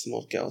therapy for some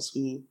of girls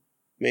who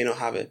may not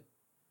have it.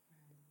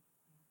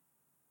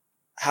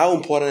 How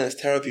important is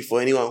therapy for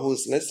anyone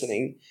who's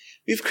listening?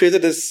 We've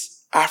created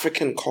this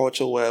African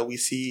culture where we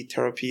see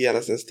therapy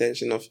as an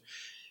extension of,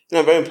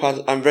 I'm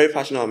very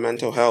passionate about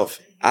mental health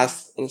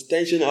as an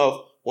extension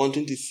of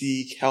wanting to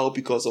seek help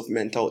because of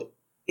mental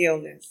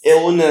illness,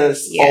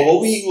 yes, or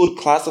what we would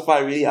classify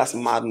really as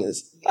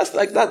madness. That's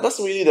like that. That's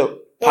really the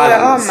we're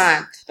all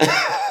mad.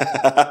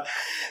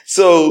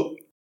 So,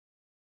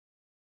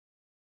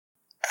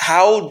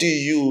 how do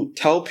you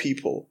tell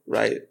people,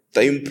 right,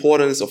 the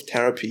importance of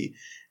therapy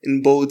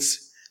in both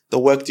the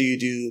work that you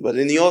do, but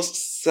in your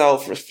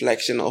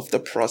self-reflection of the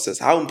process?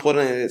 How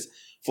important it is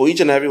for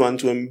each and everyone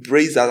to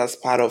embrace that as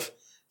part of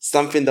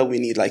something that we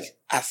need, like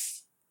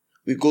as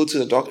we go to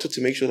the doctor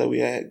to make sure that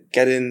we are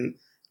getting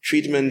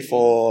treatment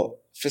for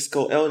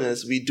physical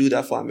illness, we do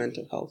that for our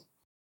mental health.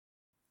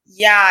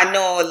 Yeah,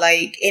 no,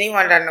 like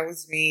anyone that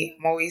knows me,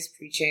 I'm always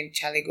preaching,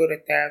 Charlie, go to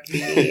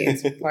therapy.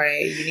 It's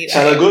important. You need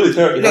Charlie, go to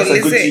therapy. That's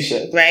a good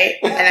t-shirt. Right?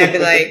 And I'd be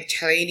like,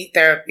 Charlie, you need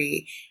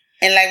therapy.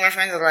 And like my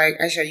friends are like,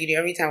 Aisha, you do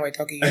every time we're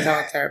talking, you talk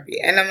about therapy.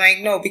 And I'm like,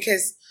 no,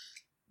 because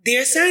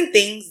there are certain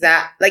things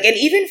that, like, and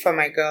even for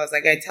my girls,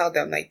 like I tell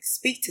them, like,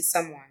 speak to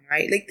someone,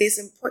 right? Like there's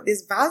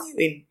value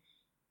in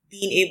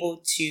being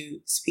able to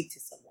speak to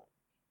someone.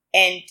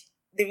 And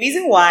the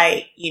reason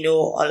why, a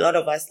lot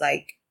of us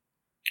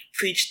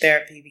preach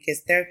therapy,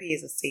 because therapy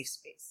is a safe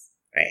space,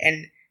 right?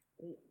 And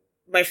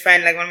my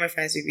friend, like one of my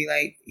friends would be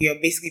like, you're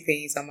basically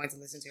paying someone to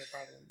listen to your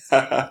problems.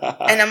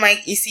 And I'm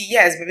like, you see,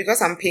 yes, but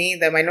because I'm paying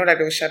them, I know that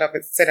they'll shut up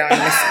and sit down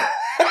and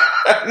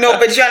listen. No,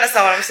 but you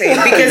understand what I'm saying?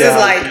 Because it's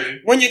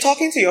like, when you're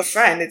talking to your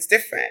friend, it's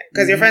different.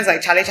 Because your friend's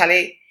like,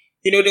 Charlie,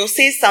 they'll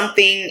say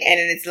something and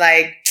then it's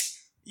like,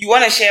 you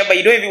want to share, but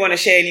you don't even want to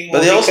share anymore.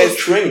 But they also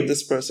trained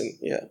this person,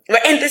 yeah.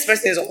 And this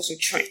person is also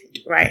trained,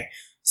 right?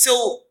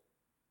 So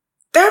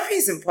therapy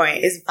is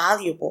important, it's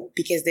valuable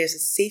because there's a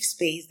safe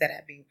space that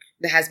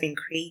has been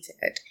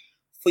created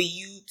for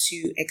you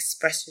to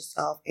express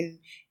yourself. And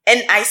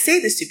I say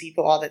this to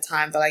people all the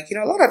time, but like,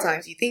 a lot of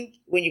times you think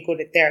when you go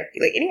to therapy,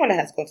 like anyone that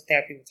has gone to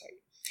therapy will tell you,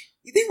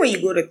 you think when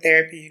you go to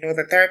therapy,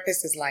 the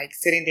therapist is like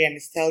sitting there and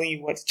is telling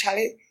you what,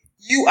 Charlie,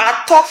 you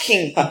are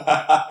talking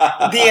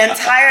the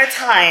entire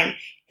time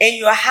and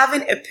you are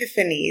having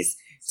epiphanies.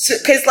 So,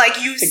 cause like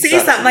you say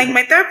something, like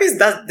my therapist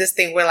does this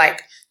thing where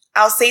like,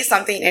 I'll say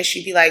something and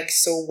she'd be like,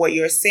 so what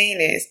you're saying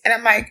is, and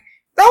I'm like,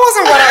 that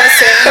wasn't what I was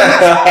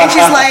saying. And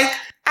she's like,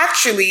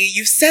 actually,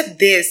 you've said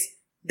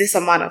this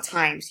amount of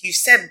times. You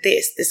said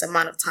this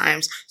amount of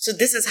times. So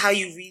this is how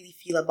you really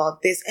feel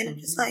about this. And I'm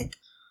just like,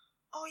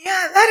 oh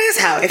yeah, that is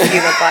how I feel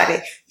about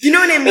it. You know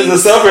what I mean? It's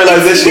a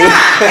self-realization.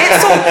 Yeah.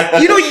 And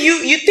so,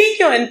 you think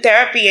you're in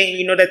therapy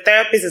and, the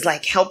therapist is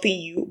like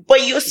helping you,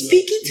 but you're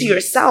speaking to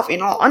yourself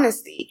in all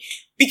honesty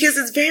because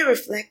it's very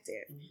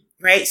reflective,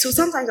 right? So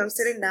sometimes I'm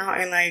sitting down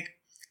and like,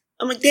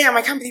 I'm like, damn,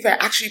 I can't believe I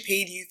actually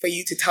paid you for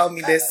you to tell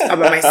me this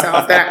about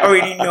myself that I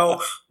already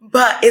know.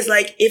 But it's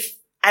like, if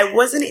I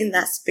wasn't in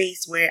that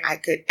space where I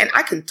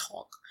can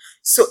talk.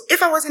 So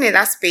if I wasn't in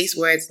that space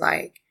where it's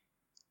like,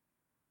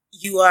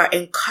 you are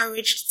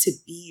encouraged to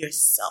be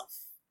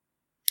yourself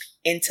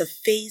and to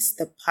face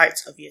the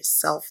parts of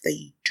yourself that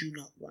you do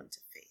not want to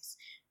face.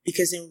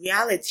 Because in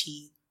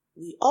reality,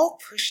 we all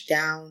push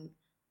down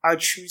our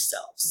true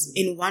selves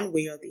in one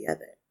way or the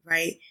other,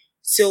 right?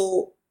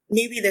 So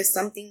maybe there's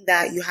something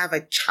that you have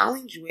a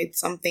challenge with,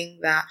 something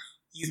that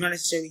you've not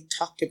necessarily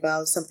talked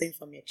about, something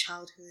from your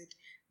childhood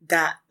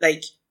that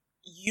like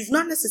you've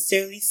not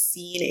necessarily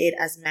seen it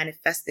as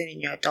manifested in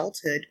your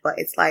adulthood, but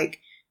it's like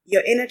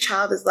your inner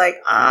child is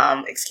like,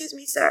 excuse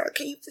me, sir,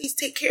 can you please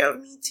take care of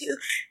me too?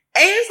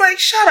 And it's like,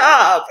 shut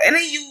up. And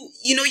then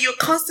you're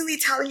constantly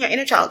telling your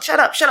inner child, shut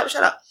up.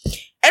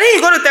 And then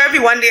you go to therapy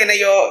one day and then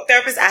your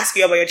therapist asks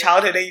you about your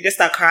childhood and you just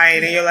start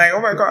crying and you're like,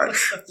 oh my God,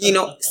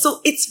 so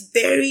it's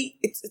therapeutic.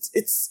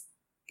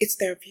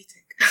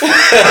 But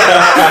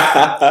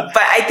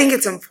I think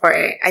it's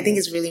important. I think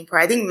it's really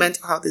important. I think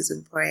mental health is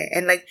important.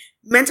 And like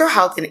mental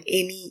health in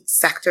any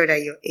sector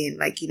that you're in,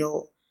 like,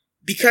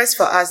 because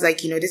for us, like,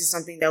 this is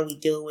something that we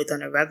deal with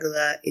on a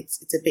regular,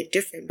 it's a bit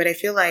different. But I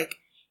feel like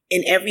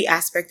in every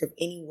aspect of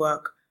any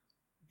work,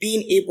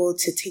 being able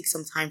to take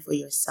some time for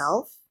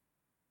yourself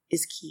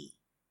is key.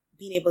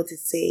 Being able to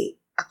say,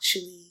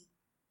 actually,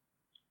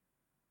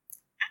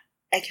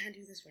 I can't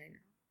do this right now.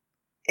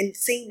 And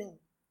say no.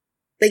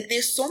 Like,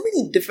 there's so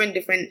many different,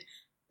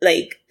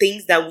 like,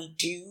 things that we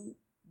do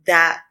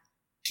that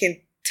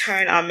can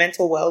turn our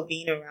mental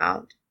well-being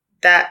around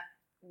that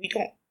we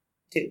don't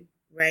do,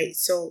 right?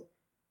 So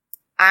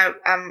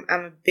I'm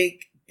a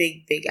big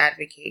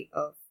advocate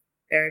of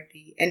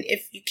therapy. And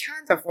if you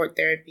can't afford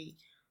therapy,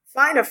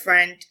 find a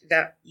friend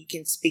that you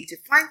can speak to.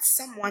 Find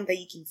someone that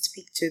you can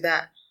speak to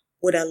that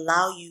would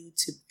allow you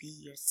to be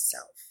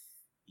yourself.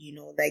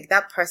 Like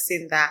that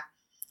person that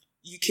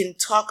you can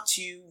talk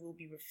to will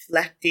be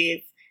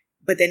reflective,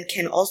 but then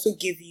can also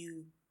give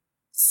you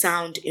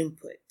sound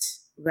input,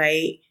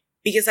 right?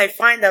 Because I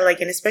find that,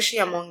 like, and especially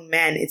among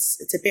men, it's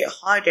a bit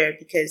harder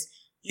because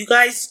you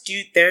guys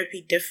do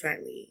therapy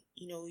differently.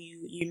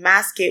 You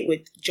mask it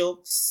with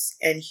jokes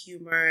and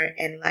humor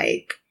and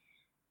like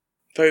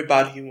very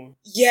bad humor.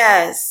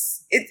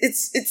 Yes,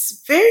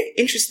 it's very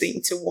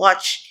interesting to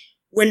watch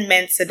when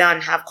men sit down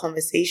and have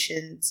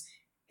conversations,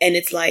 and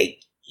it's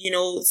like,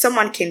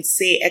 someone can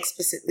say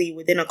explicitly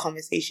within a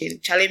conversation,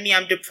 "Charlie, me,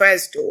 I'm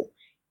depressed though,"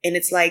 and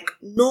it's like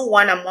no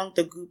one among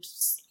the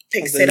groups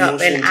picks it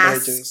up and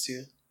asks,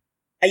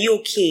 "Are you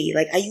okay?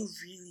 Like, are you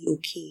really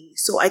okay?"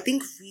 So I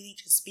think really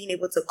just being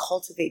able to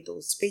cultivate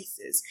those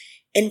spaces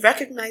and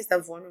recognize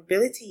that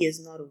vulnerability is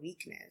not a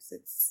weakness.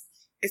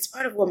 It's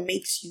part of what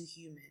makes you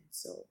human.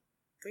 So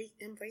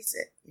embrace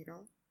it,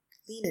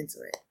 lean into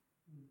it.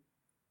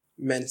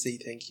 Men say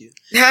thank you.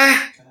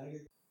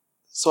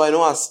 So I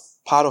know as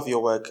part of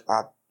your work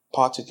at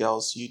Power to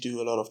Girls, you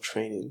do a lot of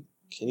training.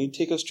 Can you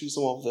take us through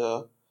some of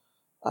the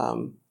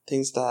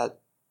things that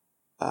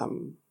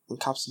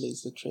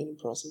encapsulates the training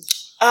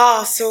process?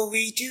 So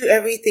we do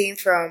everything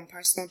from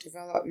personal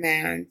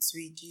development.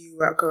 We do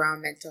work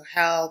around mental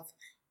health,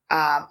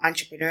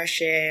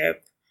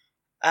 entrepreneurship,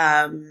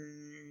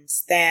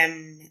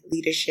 STEM,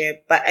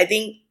 leadership. But I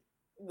think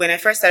when I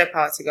first started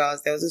Power to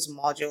Girls, there was this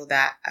module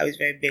that I was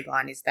very big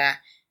on, is that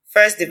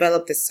first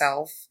develop the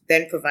self,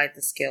 then provide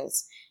the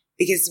skills.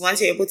 Because once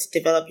you're able to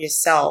develop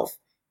yourself,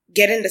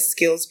 getting the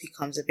skills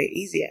becomes a bit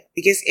easier.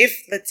 Because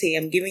if, let's say,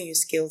 I'm giving you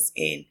skills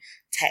in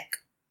tech,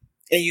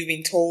 and you've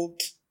been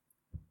told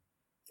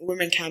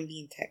women can't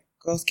be in tech,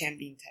 girls can't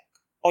be in tech,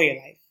 all your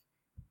life.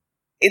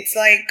 It's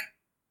like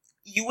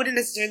you wouldn't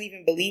necessarily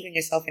even believe in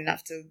yourself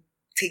enough to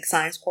take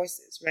science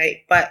courses,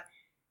 right? But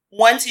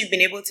once you've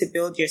been able to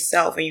build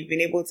yourself and you've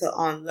been able to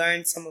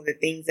unlearn some of the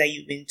things that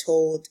you've been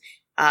told,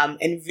 and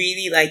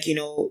really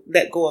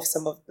let go of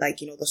some of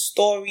the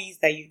stories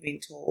that you've been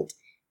told,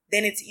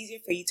 then it's easier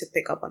for you to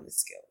pick up on the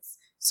skills.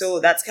 So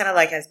that's kind of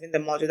has been the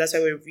module. That's why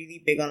we're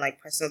really big on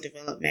personal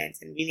development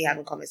and really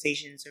having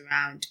conversations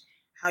around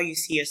how you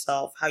see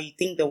yourself, how you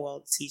think the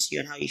world sees you,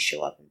 and how you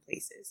show up in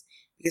places.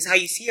 Because how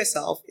you see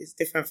yourself is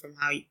different from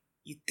how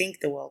you think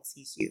the world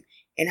sees you.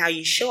 And how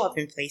you show up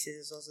in places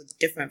is also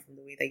different from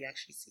the way that you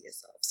actually see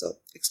yourself. So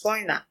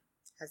exploring that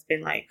has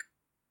been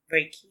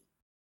very key.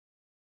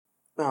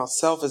 Now,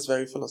 self is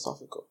very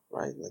philosophical,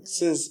 right?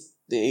 Since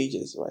the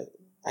ages, right?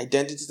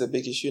 Identity is a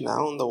big issue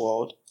now in the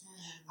world.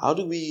 How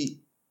do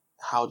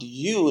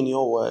you in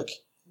your work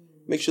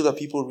make sure that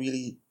people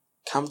really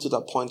come to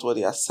that point where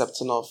they're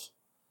accepting of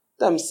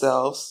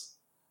themselves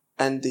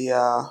and they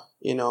are,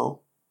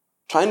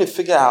 trying to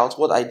figure out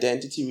what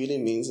identity really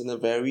means in a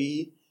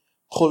very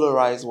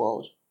polarized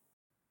world?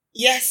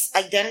 Yes,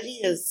 identity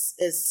is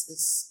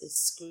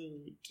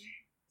skewed.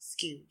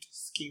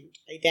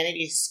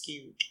 Identity is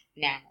skewed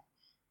now.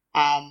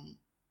 And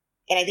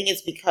I think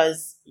it's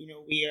because,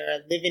 we are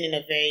living in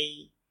a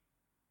very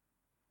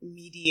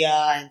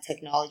media and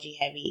technology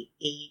heavy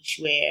age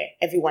where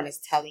everyone is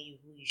telling you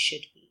who you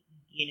should be,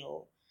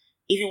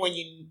 even when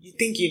you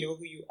think you know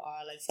who you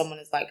are, someone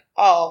is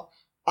oh,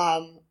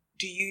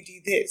 do you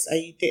do this? Are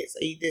you this?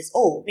 Are you this?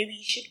 Oh, maybe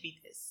you should be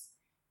this.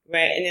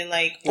 Right? And then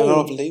a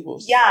lot of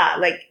labels. Yeah,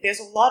 there's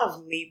a lot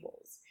of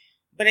labels.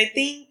 But I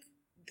think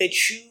the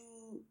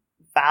true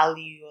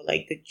value or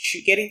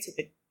getting to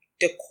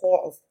the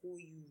core of who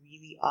you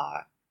really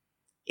are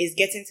is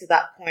getting to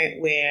that point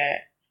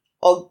where,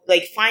 or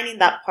finding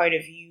that part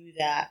of you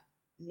that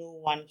no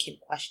one can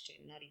question,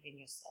 not even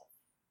yourself.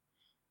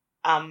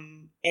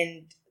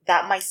 And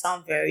that might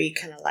sound very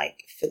kind of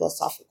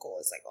philosophical.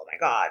 It's oh my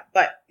God,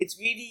 but it's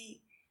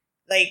really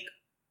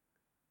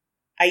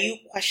are you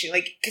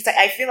questioning? Because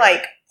I feel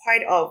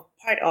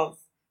part of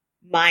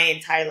my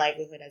entire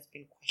livelihood has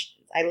been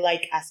questions. I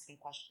like asking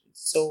questions.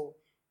 So,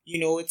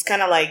 it's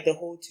kind of the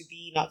whole to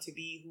be, not to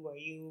be, who are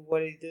you,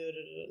 what is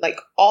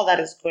all that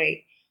is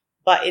great.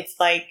 But it's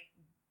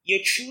your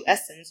true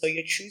essence or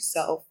your true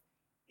self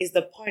is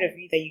the part of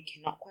you that you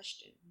cannot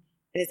question.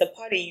 And it's the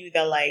part of you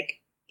that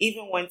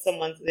even when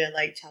someone's there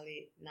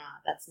Charlie, nah,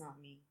 that's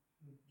not me.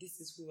 This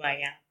is who I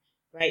am.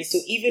 Right? So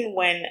even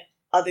when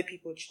other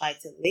people try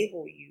to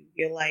label you,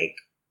 you're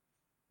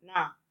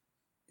nah,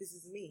 this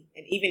is me.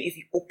 And even if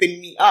you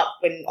open me up,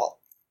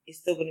 it's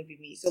still going to be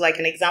me. So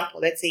an example,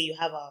 let's say you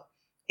have a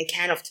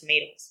can of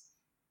tomatoes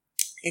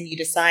and you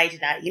decide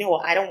that,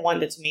 I don't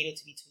want the tomato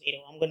to be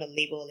tomato. I'm going to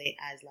label it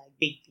as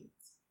baked beans.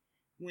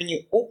 When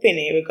you open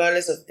it,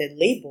 regardless of the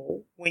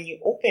label, when you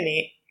open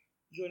it,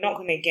 you're not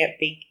going to get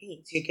baked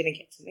beans. You're going to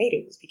get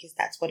tomatoes because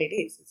that's what it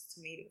is. It's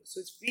tomatoes.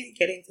 So it's really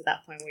getting to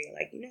that point where you're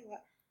you know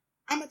what?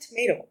 I'm a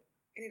tomato.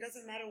 And it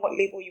doesn't matter what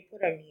label you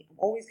put on me. I'm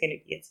always going to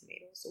be a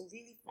tomato. So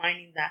really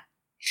finding that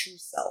true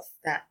self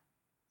that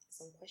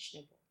is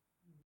unquestionable.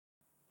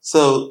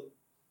 So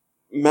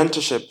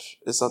mentorship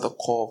is at the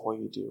core of what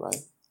you do, right?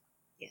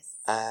 Yes.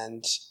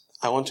 And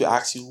I want to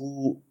ask you,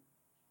 who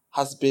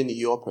has been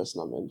your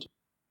personal mentor?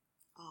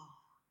 Oh,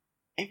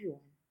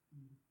 everyone.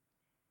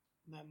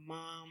 My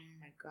mom,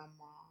 my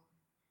grandma.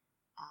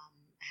 I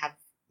have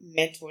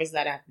mentors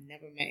that I've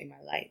never met in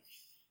my life.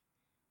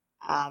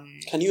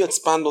 Can you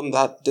expand on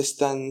that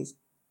distance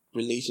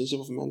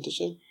relationship of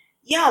mentorship?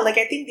 Yeah, I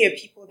think there are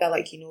people that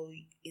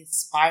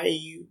inspire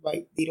you, but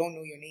they don't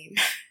know your name.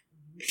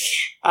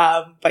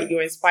 But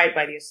you're inspired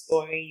by their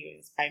story, you're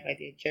inspired by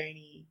their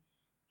journey.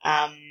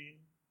 And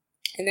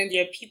then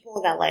there are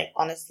people that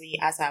honestly,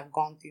 as I've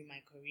gone through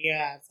my career,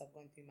 as I've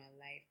gone through my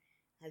life,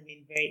 has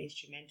been very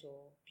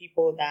instrumental.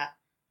 People that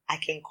I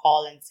can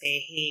call and say,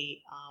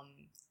 hey,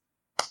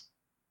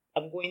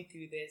 I'm going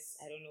through this.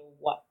 I don't know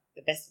what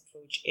the best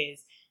approach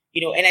is.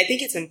 And I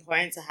think it's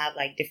important to have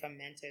different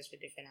mentors for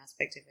different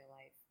aspects of your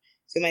life.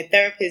 So my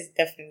therapist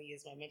definitely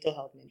is my mental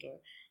health mentor.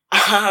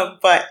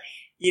 But,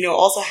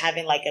 also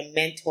having a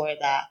mentor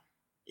that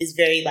is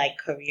very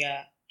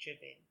career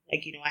driven.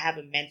 I have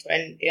a mentor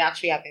and it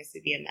actually happens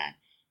to be a man,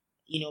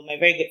 my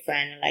very good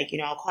friend.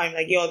 And I'll call him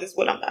yo, this is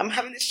what I'm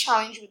having this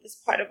challenge with this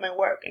part of my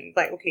work. And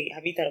it's okay,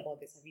 have you thought about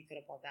this? Have you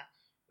thought about that?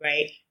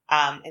 Right.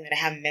 And then I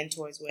have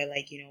mentors where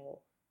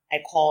I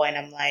call and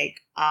I'm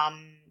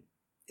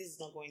this is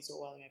not going so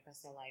well in my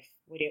personal life.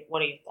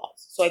 What are your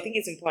thoughts? So I think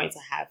it's important to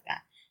have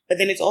that. But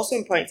then it's also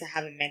important to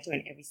have a mentor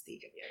in every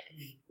stage of your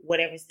life,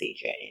 whatever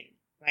stage you're in,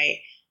 right?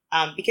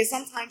 Because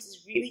sometimes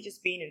it's really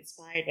just being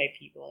inspired by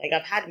people.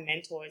 I've had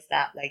mentors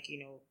that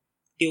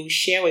they'll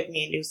share with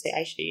me and they'll say,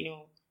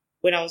 Aisha,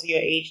 when I was your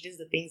age, these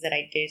are the things that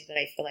I did that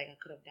I feel I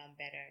could have done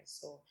better.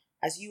 So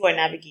as you are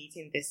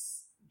navigating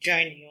this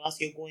journey, as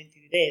you're going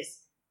through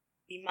this,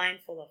 be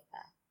mindful of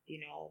that,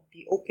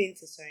 be open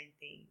to certain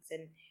things.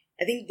 And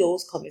I think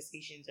those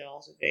conversations are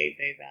also very,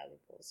 very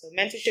valuable. So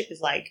mentorship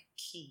is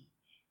key.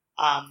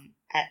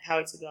 at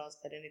Power to Girls,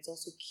 but then it's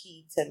also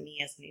key to me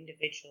as an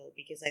individual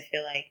because I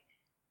feel like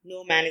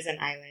no man is an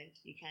island.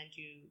 You can't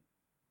do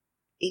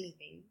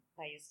anything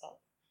by yourself.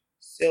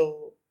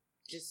 So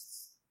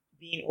just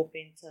being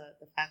open to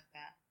the fact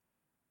that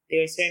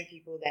there are certain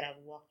people that have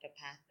walked a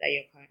path that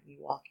you're currently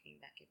walking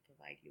that can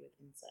provide you with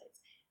insights.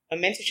 But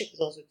mentorship is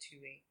also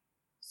two-way.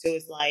 So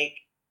it's like,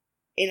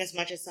 in as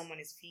much as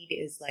someone's feed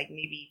is like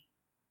maybe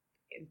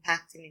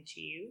impacting into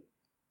you,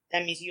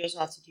 that means you also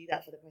have to do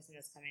that for the person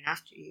that's coming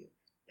after you.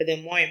 But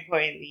then more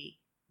importantly,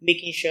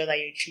 making sure that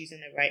you're choosing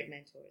the right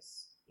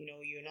mentors.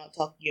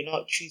 You're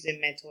not choosing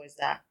mentors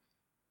that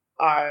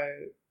are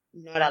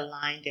not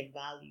aligned in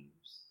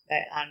values,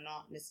 that are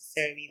not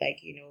necessarily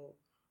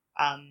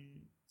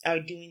are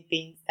doing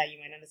things that you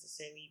might not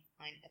necessarily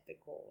find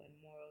ethical and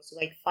moral. So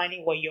like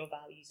finding what your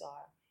values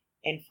are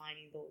and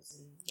finding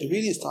those. It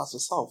really starts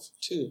with self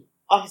too.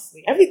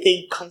 Honestly,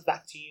 everything comes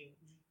back to you.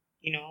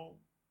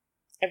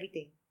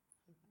 Everything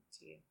comes back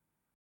to you.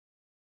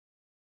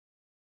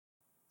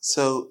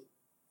 So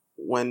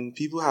when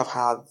people have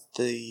had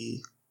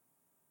the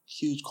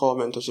huge core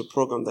mentorship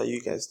program that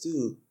you guys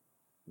do,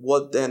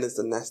 what then is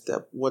the next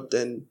step?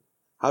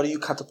 How do you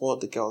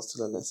catapult the girls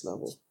to the next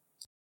level?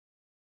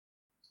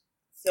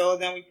 So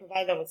then we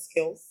provide them with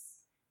skills.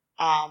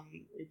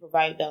 We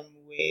provide them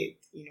with,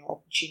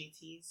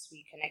 opportunities.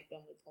 We connect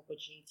them with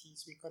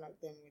opportunities. We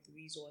connect them with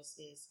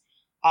resources.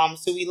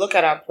 So we look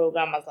at our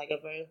program as like a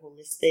very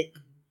holistic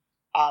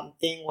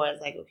thing where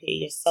it's like, okay,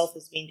 yourself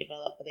is being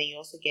developed, but then you're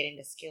also getting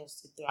the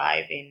skills to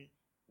thrive in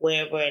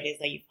wherever it is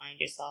that you find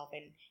yourself.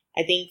 And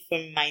I think for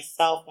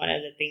myself, one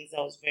of the things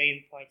that was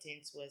very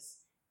important was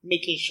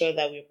making sure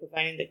that we're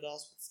providing the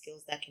girls with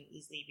skills that can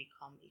easily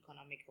become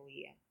economic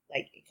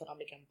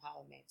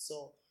empowerment.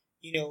 So,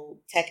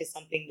 tech is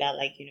something that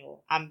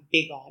I'm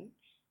big on.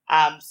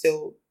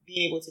 So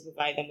being able to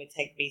provide them with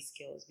tech-based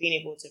skills,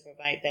 being able to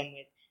provide them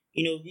with,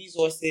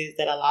 resources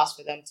that allows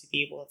for them to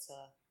be able to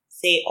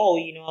say, oh,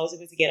 I was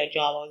able to get a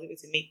job, I was able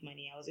to make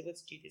money, I was able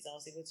to do this, I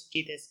was able to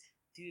do this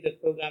through the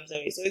programs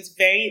already. So it's a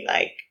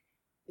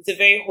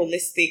very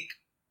holistic,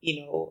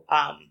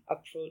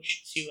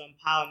 approach to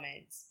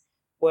empowerment,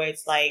 where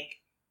it's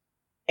like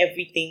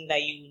everything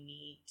that you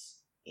need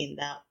in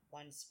that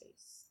one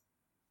space.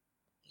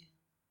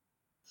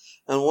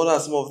 And what are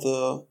some of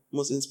the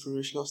most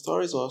inspirational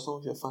stories or some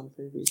of your fan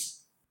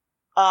favorites?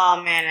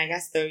 Oh man, I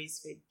got stories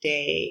for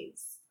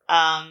days.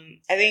 I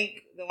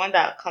think the one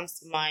that comes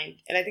to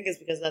mind, and I think it's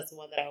because that's the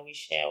one that I always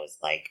share, was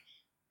like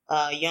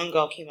a young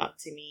girl came up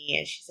to me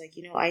and she's like,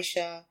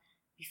 Aisha,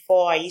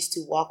 before I used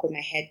to walk with my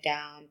head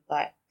down,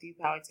 but through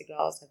Power to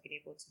Girls, I've been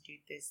able to do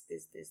this.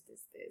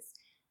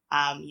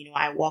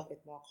 I walk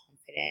with more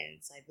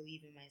confidence. I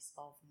believe in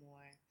myself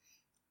more.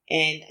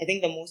 And I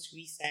think the most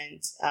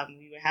recent,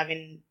 we were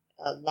having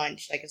a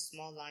lunch, like a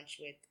small lunch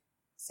with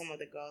some of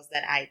the girls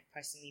that I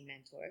personally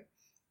mentor.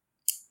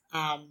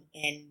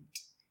 And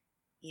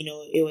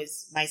it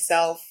was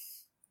myself,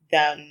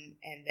 them,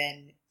 and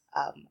then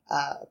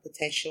a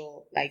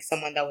potential, like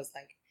someone that was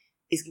like,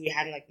 basically we're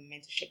having like a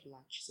mentorship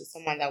lunch. So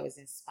someone that was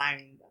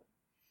inspiring them.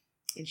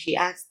 And she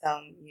asked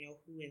them,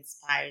 who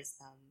inspires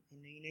them.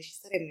 And, she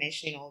started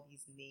mentioning all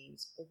these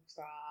names,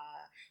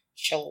 Oprah,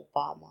 Michelle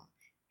Obama.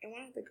 And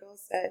one of the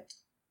girls said,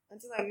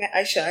 until I met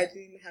Aisha, I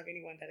didn't have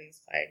anyone that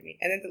inspired me.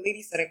 And then the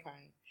lady started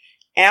crying.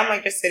 And I'm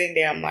like just sitting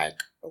there, I'm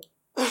like, oh.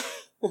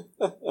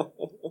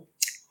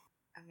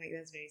 I'm like,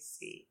 that's very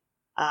sweet.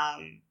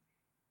 And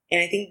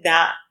I think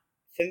that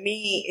for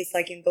me, it's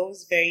like in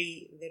those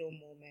very little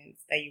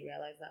moments that you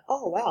realize that,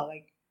 oh wow,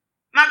 like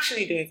I'm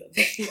actually doing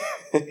something.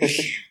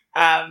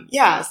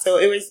 So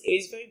it was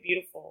very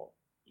beautiful,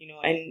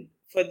 and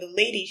for the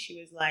lady, she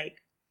was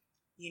like,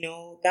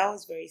 that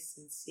was very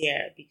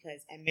sincere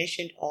because I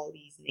mentioned all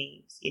these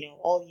names,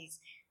 all these,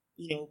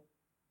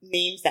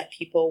 names that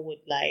people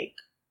would like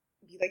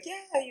be like,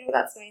 yeah,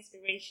 that's my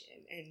inspiration.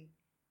 And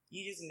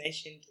you just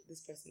mentioned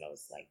this person that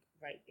was like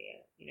right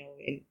there,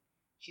 and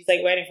she's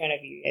like right in front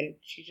of you, and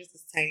she's just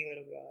this tiny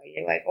little girl. And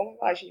you're like, oh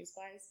my gosh, she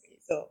inspires me.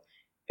 So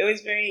it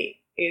was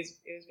very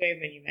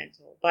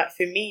monumental. But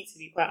for me, to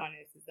be quite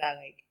honest, is that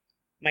like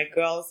my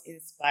girls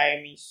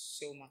inspire me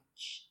so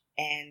much,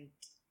 and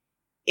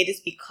it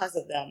is because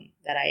of them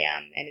that I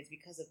am, and it's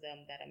because of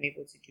them that I'm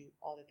able to do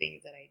all the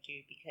things that I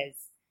do,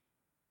 because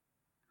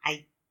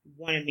I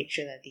want to make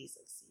sure that they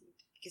succeed.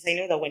 Because I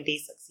know that when they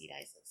succeed,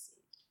 I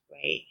succeed,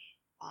 right?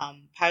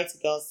 Power to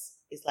Girls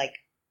is like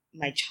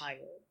my child.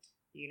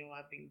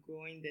 I've been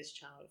growing this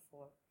child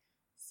for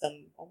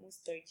some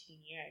almost 13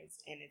 years,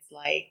 and it's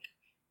like,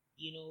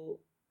 you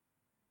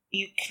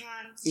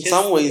can't. In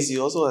some ways,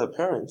 you also are a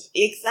parent.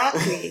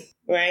 Exactly,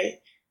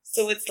 right?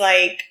 So it's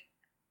like,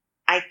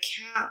 I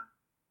can't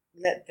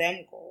let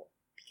them go,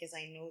 because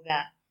I know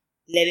that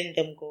letting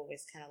them go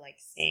is kind of like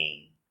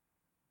saying,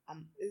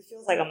 it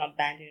feels like I'm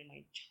abandoning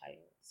my child,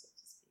 so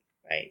to speak,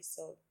 right?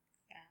 So,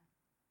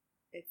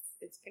 yeah,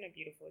 it's been a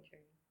beautiful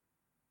journey.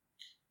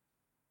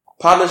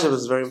 Partnership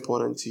is very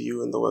important to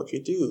you in the work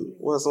you do.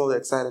 What are some of the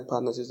exciting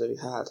partnerships that you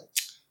had?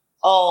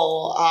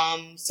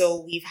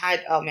 So we've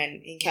had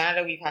and in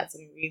Canada we've had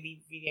some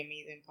really, really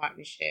amazing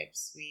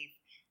partnerships. We've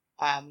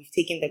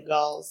taken the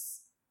girls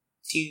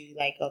to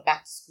like a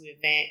back to school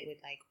event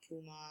with like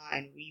Puma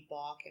and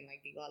Reebok, and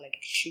like they got like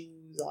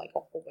shoes or like a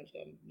whole bunch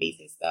of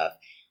amazing stuff.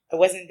 I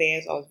wasn't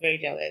there, so I was very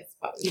jealous,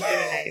 but it was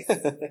really nice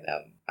with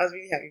them. I was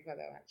really happy for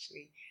them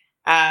actually.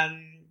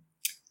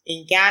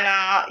 In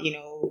Ghana,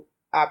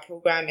 our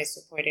program is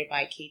supported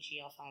by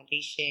KGL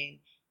Foundation.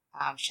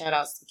 Shout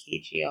outs to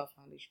KGL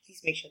Foundation.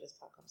 Please make sure this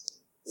part comes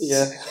in.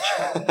 Yeah.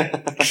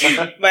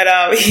 But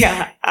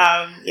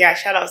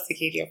shout outs to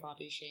KGL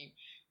Foundation.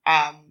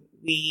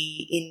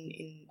 We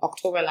in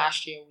October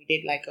last year we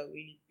did like a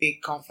really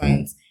big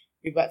conference.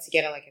 We brought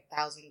together like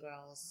 1,000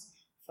 girls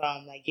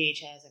from like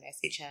JHS and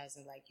SHS,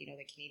 and like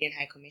the Canadian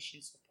High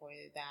Commission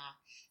supported that.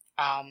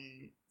 Not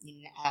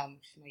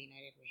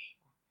United Way.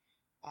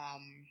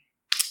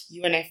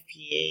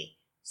 UNFPA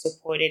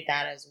supported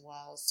that as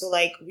well. So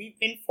like we've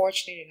been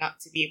fortunate enough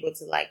to be able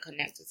to like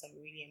connect with some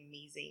really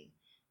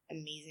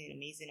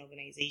amazing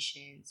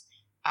organizations,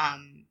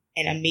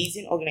 and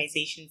amazing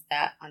organizations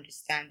that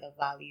understand the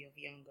value of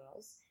young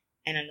girls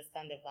and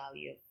understand the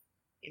value of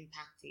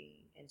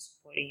impacting and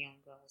supporting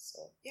young girls.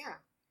 So yeah,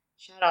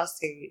 shout outs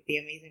to the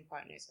amazing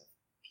partners of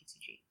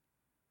P2G.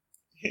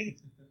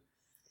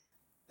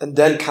 And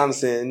then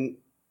comes in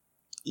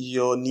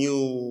your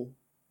new,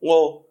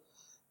 well,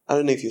 I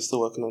don't know if you're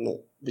still working on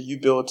it, but you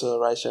built a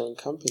ride-sharing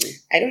company.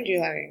 I don't do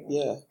that anymore.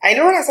 Yeah. I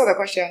know when I saw the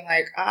question, I'm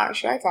like,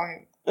 should I tell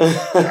him?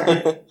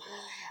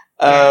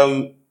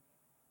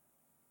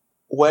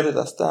 Where did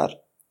that start?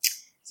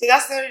 So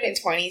that started in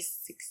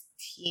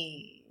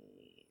 2016.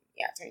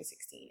 Yeah,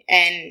 2016.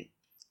 And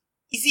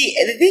you see,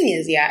 the thing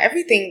is,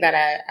 everything that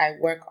I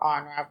work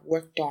on or I've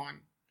worked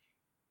on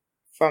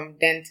from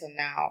then till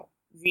now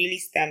really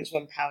stems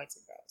from Power to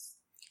Girls.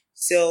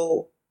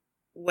 So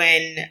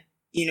when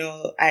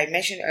I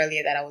mentioned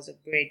earlier that I was a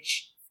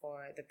bridge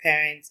for the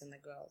parents and the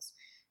girls.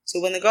 So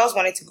when the girls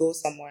wanted to go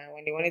somewhere,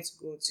 when they wanted to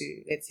go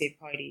to, let's say,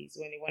 parties,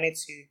 when they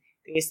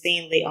were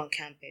staying late on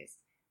campus,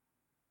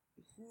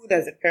 who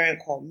does a parent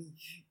call me?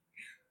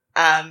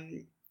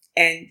 And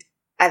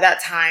at that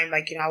time,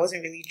 I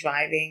wasn't really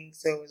driving,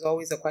 so it was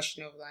always a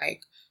question of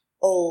like,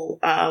 how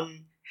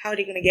are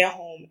they gonna get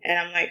home? And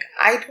I'm like,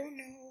 I don't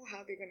know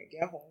how they're gonna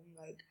get home.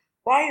 Like,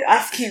 why are you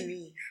asking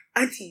me?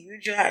 Auntie, you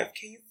drive,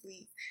 can you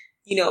please?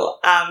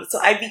 So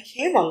I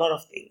became a lot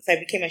of things. I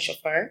became a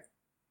chauffeur.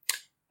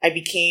 I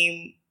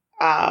became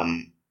a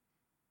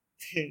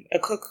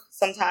cook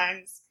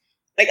sometimes.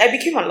 Like, I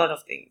became a lot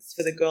of things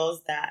for the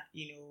girls that,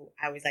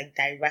 I was like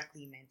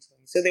directly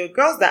mentoring. So there were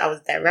girls that I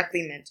was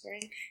directly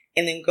mentoring,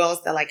 and then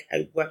girls that like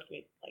I worked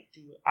with like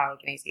through our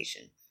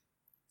organization.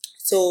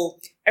 So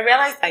I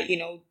realized that,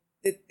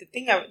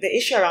 the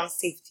issue around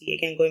safety,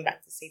 again, going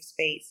back to safe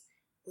space,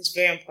 was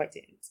very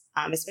important,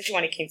 especially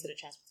when it came to the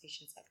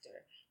transportation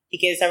sector.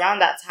 Because around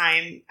that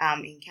time,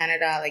 in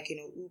Canada,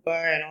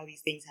 Uber and all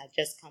these things had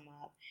just come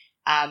up.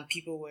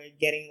 People were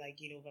getting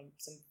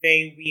some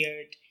very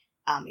weird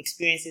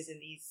experiences in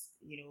these,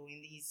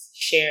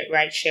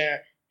 ride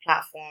share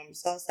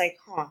platforms. So I was like,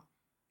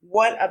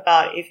 what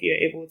about if you're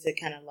able to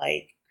kind of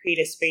like create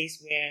a space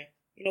where,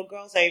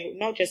 girls are able,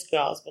 not just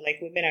girls, but like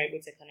women are able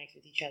to connect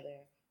with each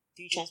other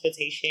through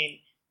transportation,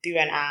 through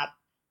an app,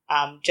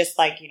 just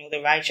like,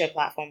 the rideshare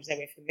platforms that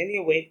we're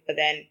familiar with, but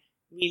then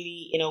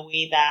really in a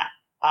way that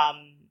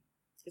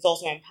is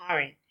also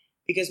empowering,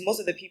 because most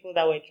of the people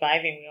that were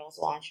driving were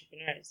also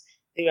entrepreneurs.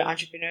 They were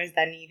entrepreneurs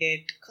that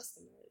needed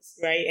customers,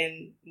 right?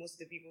 And most of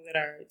the people that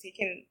are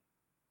taking,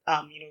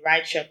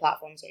 rideshare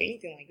platforms or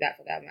anything like that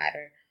for that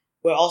matter,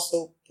 were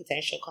also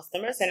potential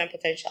customers and then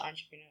potential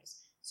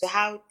entrepreneurs. So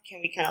how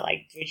can we kind of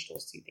like bridge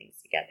those two things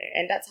together?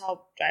 And that's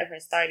how Drive Her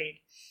started.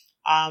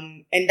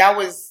 And that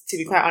was, to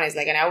be quite honest,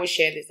 and I always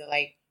share this, that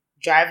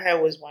Drive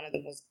Her was one of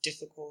the most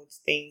difficult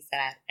things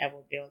that I've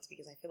ever built,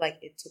 because I feel like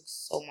it took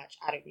so much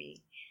out of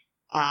me.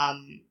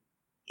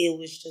 It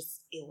was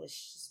just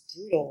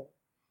brutal.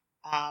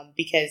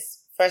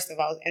 Because first of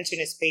all, I was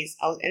entering a space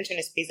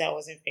that I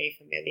wasn't very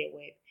familiar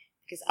with,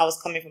 because I was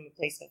coming from a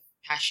place of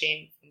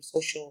passion from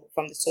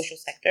the social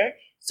sector.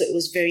 So it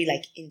was very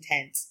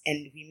intense,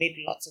 and we made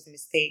lots of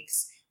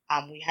mistakes.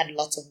 We had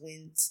lots of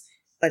wins,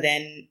 but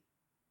then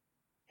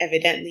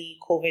evidently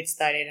COVID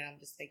started, and I'm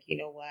just like, you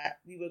know what?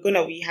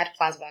 We had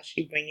plans of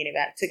actually bringing it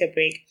back. Took a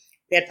break.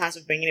 We had plans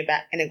of bringing it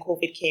back, and then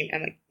COVID came.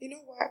 And I'm like, you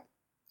know what?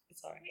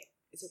 It's all right.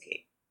 It's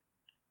okay.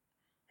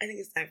 I think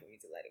it's time for me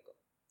to let it go.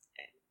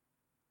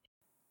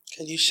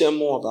 Can you share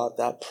more about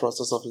that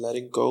process of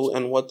letting go,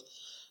 and what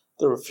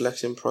the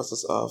reflection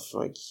process of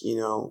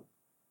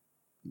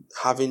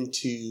having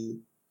to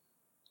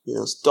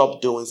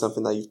stop doing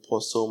something that you've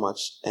poured so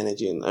much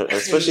energy in?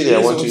 Especially, I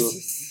want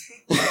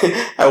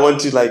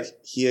to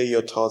hear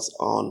your thoughts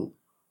on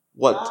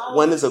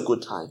when is a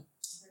good time.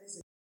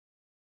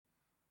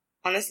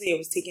 Honestly, it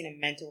was taking a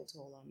mental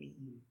toll on me,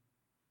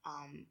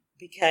 and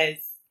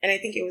I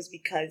think it was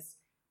because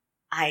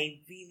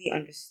I really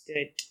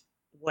understood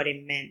what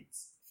it meant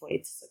for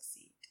it to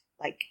succeed.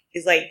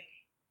 It's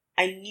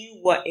I knew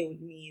what it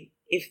would mean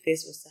if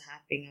this was to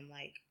happen. I'm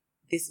like,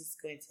 this is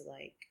going to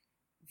like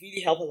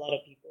really help a lot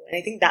of people. And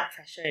I think that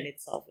pressure in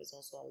itself was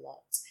also a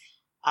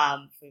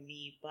lot for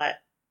me. But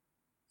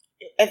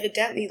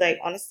evidently, like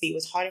honestly, it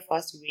was harder for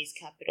us to raise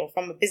capital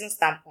from a business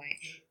standpoint.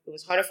 It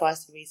was harder for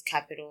us to raise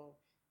capital.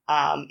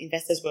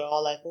 Investors were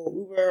all like, "Oh,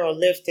 Uber or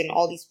Lyft, and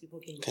all these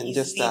people can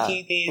easily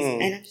do this,"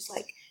 and I'm just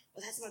like,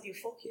 "Well, that's not your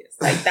focus.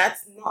 Like,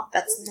 that's not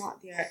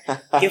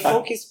their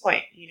focus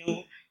point, you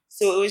know."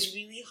 So it was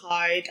really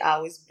hard. I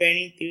was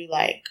burning through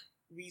like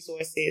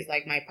resources,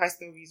 like my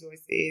personal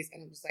resources,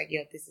 and I'm just like,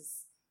 "Yo, this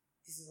is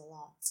a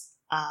lot."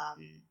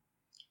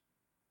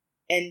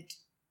 And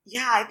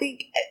yeah, I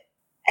think.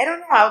 I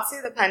don't know. I would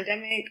say the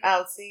pandemic. I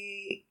would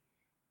say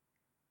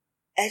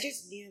I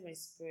just knew in my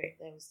spirit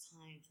that it was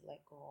time to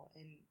let go.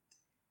 And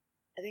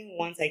I think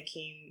once I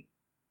came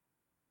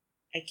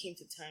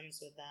to terms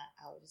with that,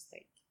 I was just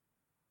like,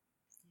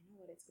 you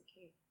know what, it's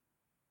okay.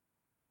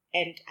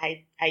 And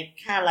I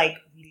kind of like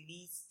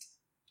released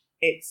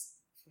it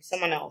for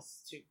someone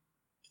else to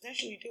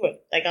potentially do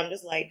it. Like I'm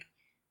just like,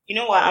 you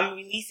know what, I'm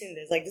releasing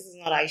this. Like this is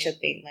not Aisha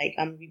thing. Like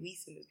I'm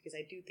releasing this because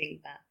I do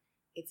think that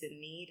it's a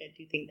need. I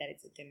do think that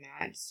it's a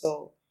demand.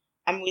 So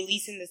I'm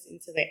releasing this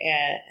into the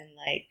air and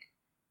like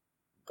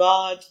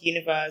God,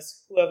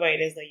 universe, whoever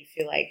it is that you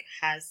feel like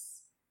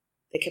has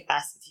the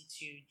capacity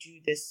to do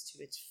this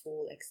to its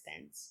full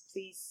extent,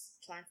 please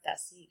plant that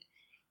seed.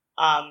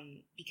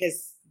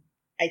 Because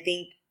I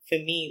think for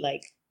me,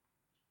 like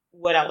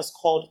what I was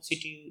called to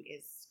do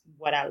is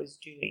what I was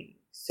doing.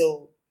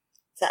 So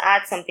to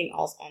add something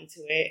else onto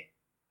it,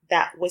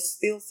 that was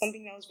still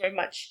something that was very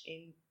much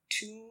in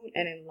tune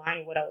and in line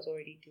with what I was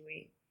already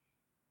doing.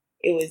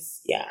 It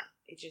was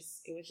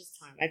just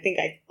time. I think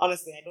I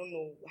don't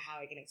know how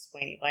I can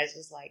explain it, but it's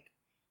just like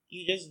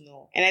you just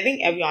know. And I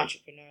think every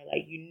entrepreneur,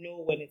 like you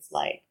know when it's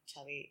like,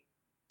 Charlie,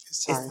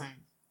 it's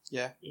time.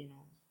 Yeah. You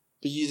know.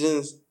 But you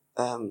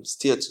didn't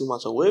steer too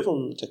much away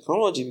from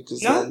technology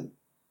because then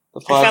I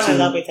fell in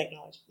love with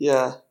technology.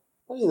 Yeah.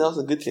 I mean that's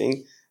a good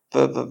thing.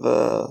 But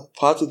the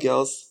Party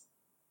Girls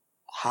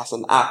has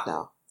an app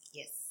now.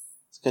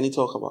 Can you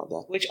talk about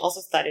that? Which also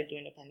started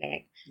during the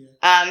pandemic.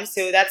 Yeah.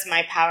 So that's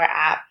my Power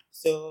app.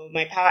 So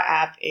my Power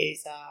app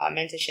is a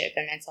mentorship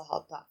and mental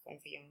health platform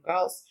for young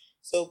girls.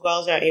 So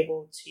girls are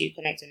able to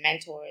connect with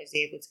mentors.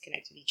 They're able to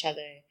connect with each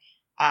other.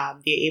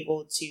 They're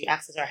able to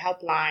access our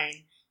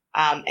helpline.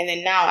 And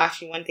then now,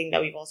 actually, one thing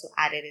that we've also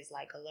added is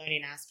like a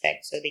learning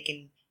aspect. So they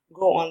can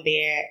go on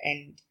there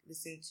and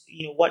listen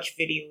to, watch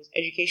videos,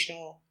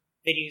 educational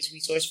videos,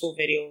 resourceful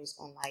videos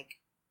on like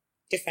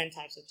different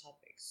types of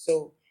topics.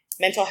 So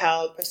mental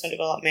health, personal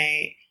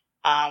development,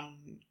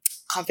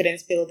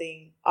 confidence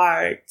building,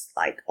 art,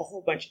 like a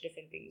whole bunch of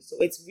different things. So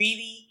it's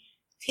really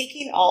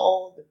taking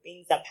all the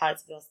things that Power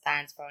to Girls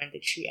stands for and the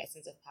true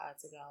essence of Power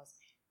to Girls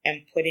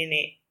and putting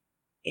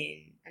it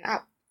in an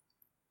app.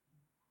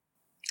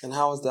 And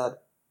how has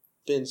that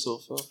been so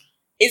far?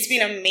 It's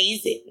been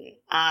amazing.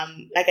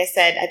 Like I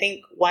said, I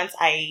think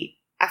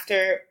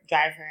after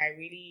Drive Her, I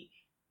really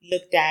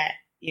looked at,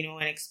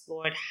 and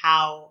explored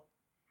how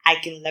I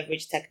can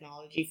leverage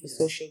technology for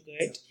social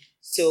good.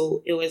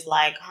 So it was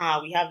like,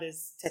 we have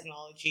this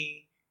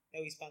technology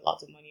that we spend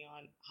lots of money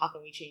on. How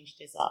can we change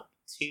this up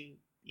to,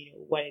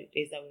 what it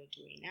is that we're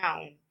doing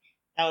now? And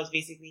that was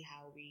basically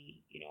how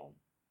we,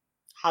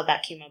 how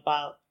that came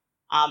about.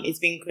 It's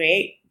been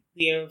great.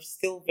 We are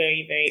still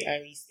very, very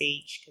early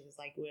stage because it's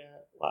like we're,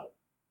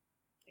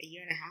 a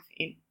year and a half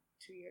in,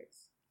 2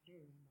 years? I don't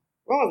remember.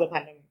 When was the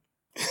pandemic?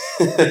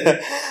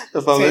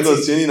 The pandemic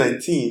was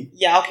 2019.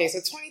 Yeah, okay, so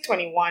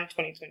 2021,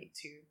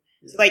 2022.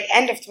 Yeah. So like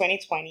end of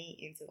 2020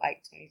 into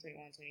like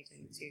 2021,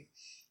 2022.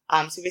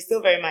 So we're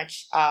still very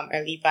much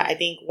early, but I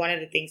think one of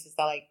the things is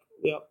that like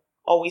we're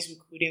always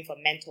recruiting for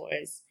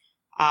mentors.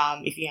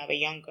 If you have a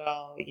young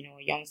girl,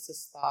 a young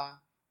sister,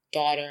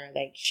 daughter,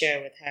 like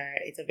share with her.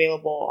 It's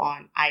available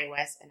on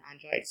iOS and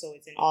Android, so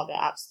it's in all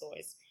the app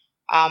stores.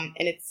 And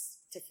it's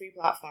a free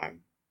platform,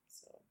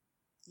 so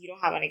you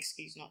don't have an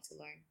excuse not to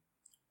learn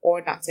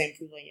or not to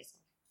improve on yourself.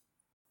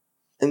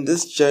 In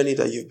this journey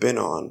that you've been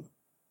on,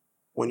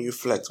 when you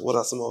reflect, what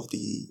are some of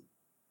the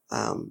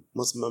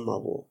most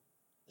memorable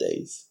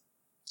days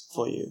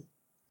for you?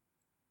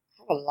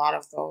 I have a lot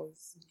of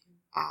those.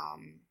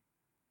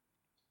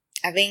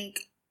 I think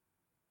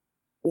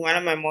one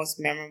of my most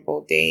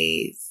memorable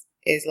days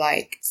is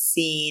like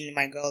seeing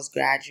my girls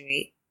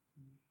graduate.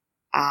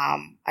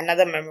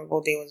 Another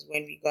memorable day was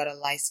when we got a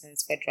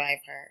license for Drive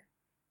Her.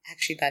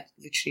 Actually, that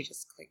literally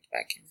just clicked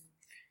back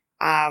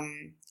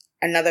in.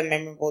 Another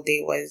memorable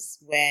day was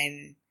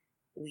when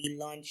we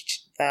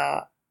launched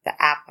the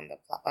app on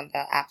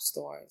the app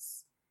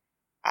stores.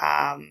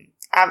 I've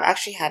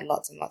actually had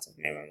lots and lots of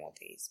memorable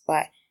days,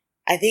 but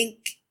I think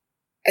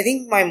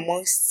my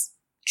most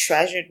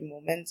treasured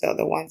moments are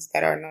the ones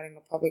that are not in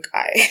the public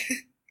eye.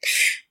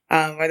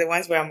 Are the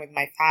ones where I'm with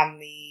my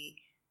family,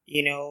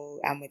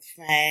 I'm with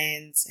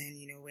friends, and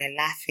we're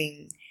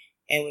laughing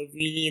and we're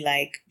really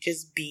like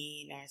just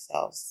being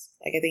ourselves.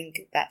 Like I think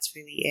that's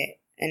really it.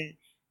 And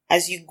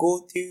as you go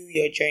through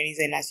your journeys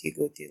and as you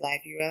go through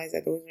life, you realize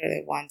that those are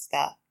the ones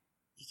that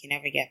you can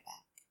never get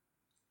back.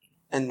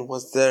 And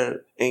was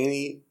there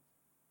any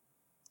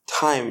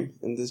time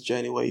in this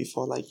journey where you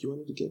felt like you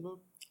wanted to give up?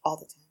 All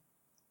the time.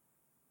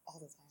 All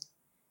the time.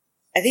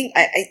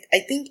 I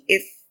think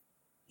if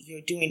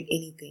you're doing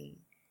anything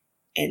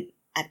and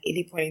at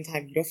any point in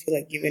time you don't feel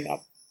like giving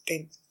up,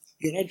 then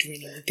you're not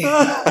doing anything.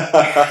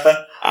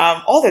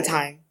 All the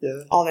time.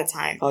 Yeah. All the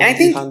time. How and I did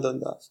think you handle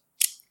that?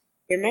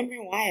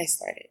 remembering why I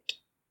started.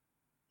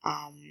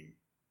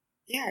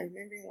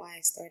 Remembering why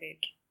I started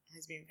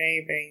has been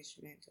very, very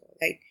instrumental.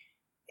 Like,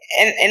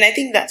 and I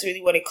think that's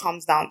really what it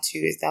comes down to,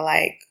 is that,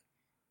 like,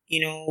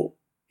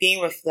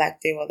 being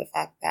reflective of the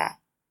fact that,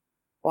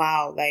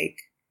 wow, like,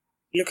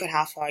 look at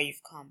how far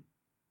you've come,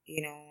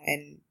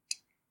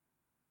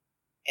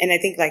 and I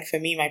think, like, for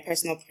me, my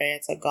personal prayer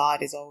to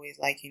God is always,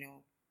 like,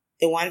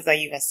 the ones that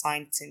you've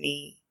assigned to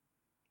me,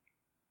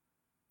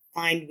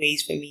 find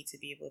ways for me to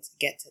be able to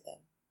get to them,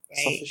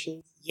 right?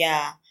 Sufficient.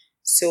 Yeah.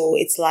 So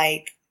it's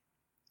like,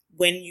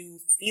 when you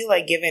feel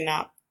like giving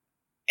up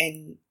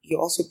and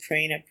you're also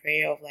praying a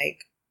prayer of,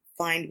 like,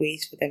 find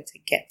ways for them to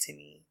get to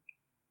me,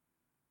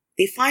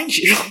 they find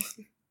you.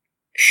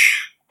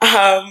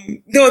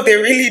 No, they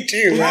really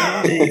do.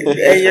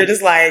 And you're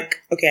just like,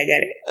 okay, I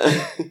get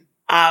it.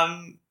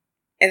 And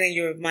then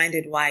you're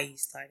reminded why you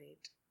started.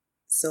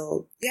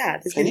 So, yeah.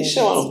 Can you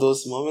share one of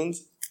those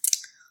moments?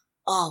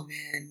 Oh,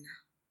 man.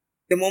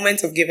 The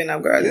moments of giving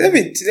up, girl. There have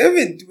been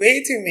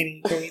way too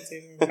many for me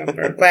to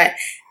remember. But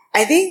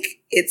I think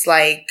it's,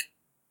 like,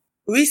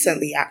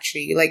 recently,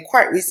 actually. Like,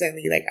 quite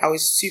recently. Like, I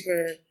was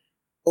super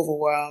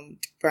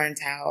overwhelmed, burnt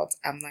out.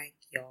 I'm like,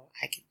 yo,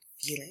 I can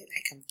feel it.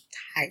 Like, I'm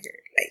tired.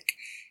 Like,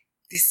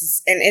 this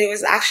is... And it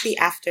was actually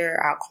after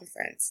our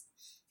conference.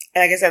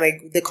 And like I said,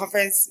 like, the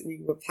conference,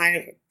 we were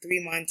planning for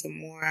 3 months or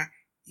more.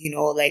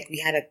 Like, we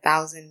had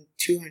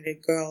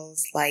 1,200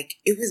 girls. Like,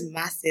 it was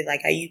massive,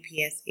 like, at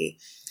UPSA.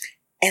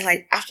 And,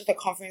 like, after the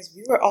conference,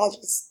 we were all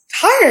just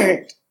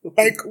tired.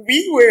 Like,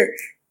 we were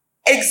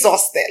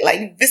exhausted,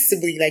 like,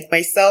 visibly. Like,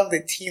 myself,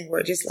 the team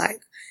were just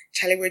like,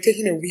 Charlie, we're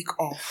taking a week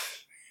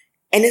off.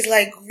 And it's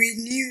like, we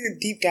knew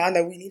deep down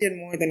that we needed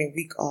more than a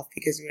week off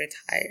because we were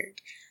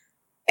tired.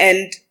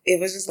 And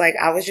it was just like,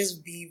 I was just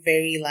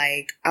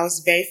I was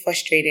very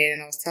frustrated.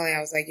 And I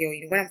was like, yo,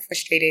 when I'm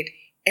frustrated,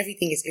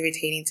 everything is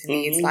irritating to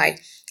me. Mm-hmm. It's like,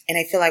 and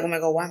I feel like, oh my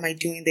God, why am I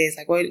doing this?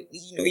 Like, well,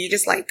 you're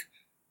just like,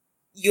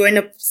 you're in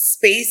a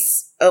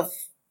space of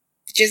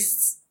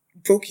just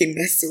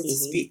brokenness, so to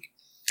speak.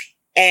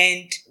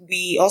 And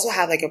we also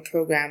have, like, a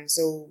program.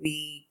 So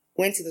we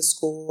went to the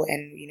school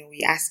and,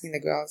 we asking the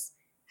girls,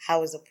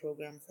 how was the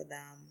program for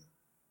them?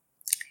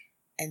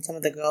 And some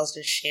of the girls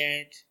just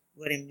shared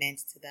what it meant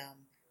to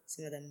them.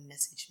 Some of them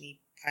messaged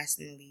me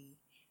personally.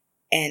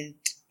 And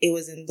it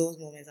was in those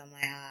moments I'm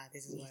like,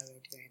 this is why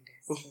we're doing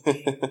this.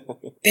 Okay.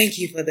 Thank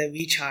you for the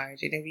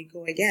recharge. And then we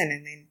go again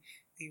and then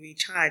we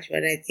recharge.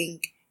 But I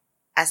think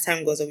as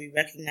time goes on, we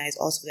recognize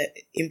also the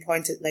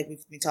importance, like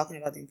we've been talking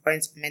about, the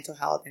importance of mental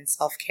health and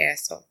self-care.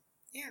 So,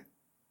 yeah.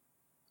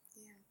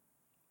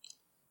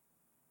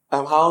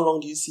 How long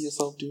do you see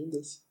yourself doing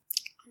this?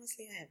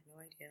 Honestly, I have no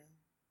idea.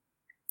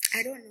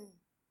 I don't know.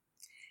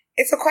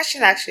 It's a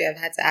question, actually, I've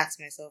had to ask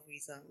myself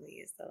recently,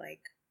 is that,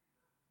 like,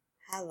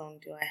 how long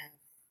do I have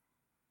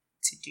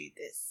to do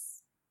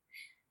this?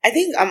 I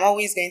think I'm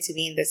always going to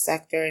be in this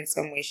sector in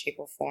some way, shape,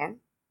 or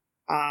form.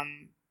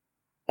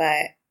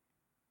 But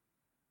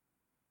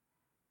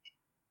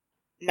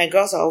my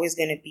girls are always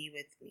going to be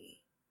with me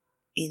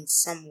in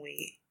some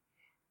way.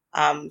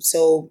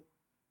 So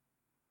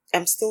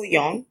I'm still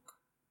young,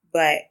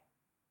 but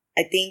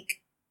I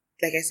think,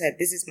 like I said,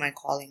 this is my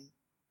calling.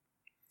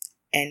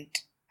 And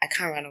I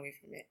can't run away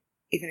from it,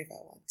 even if I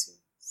want to.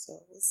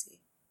 So we'll see.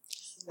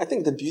 I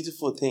think the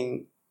beautiful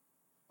thing,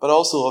 but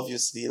also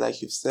obviously,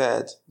 like you've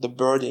said, the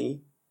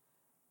burden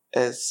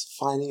is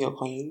finding your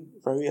calling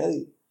very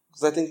early.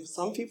 Because I think for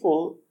some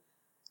people,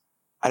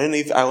 I don't know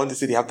if I want to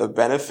say they have the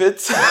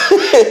benefits,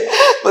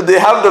 but they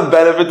have the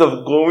benefit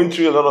of going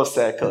through a lot of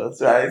circles,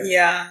 right?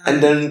 Yeah.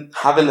 And then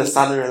having a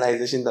sudden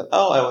realization that,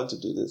 I want to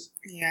do this.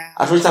 Yeah.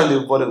 Every time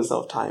they've bought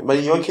themselves time. But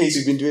in your case,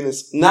 you've been doing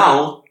this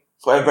now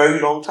for a very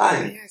long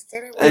time. Yeah, I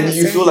started when and I was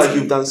you feel 17. like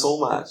you've done so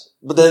much.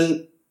 But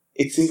then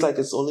it seems like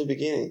it's only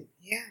beginning.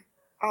 Yeah.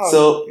 Oh,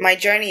 so my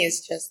journey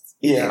is just...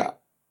 Yeah.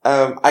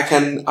 I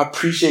can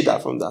appreciate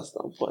that from that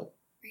standpoint.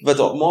 But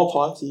more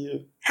power to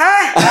you.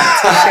 Thank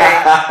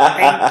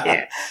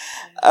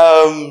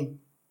you.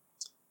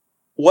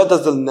 What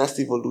does the next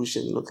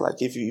evolution look like,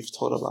 if you've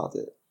thought about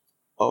it,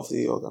 of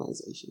the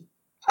organization?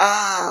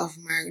 Of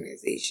my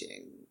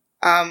organization.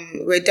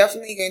 We're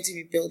definitely going to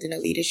be building a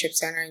leadership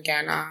center in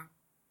Ghana.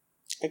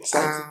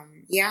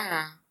 Exciting.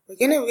 Yeah. We're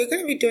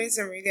gonna be doing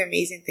some really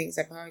amazing things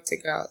at Power to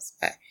Girls.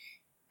 But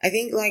I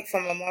think, like,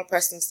 from a more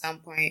personal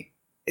standpoint,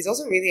 it's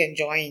also really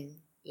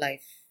enjoying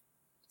life,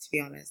 to be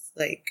honest.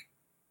 Like,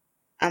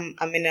 I'm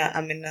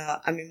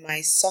in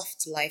my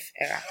soft life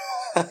era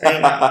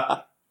right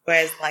now.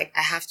 Whereas, like,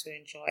 I have to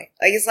enjoy.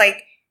 Like, it's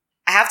like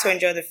I I have to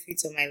enjoy the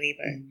fruits of my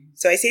labor.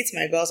 So I say to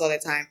my girls all the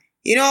time,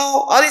 you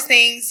know, all these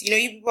things, you know,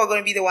 you people are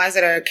going to be the ones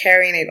that are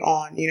carrying it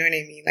on. You know what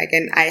I mean? Like,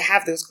 and I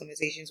have those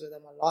conversations with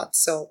them a lot.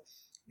 So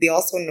they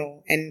also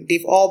know. And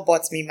they've all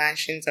bought me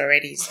mansions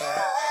already. So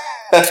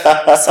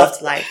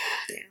soft life.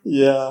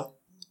 Yeah.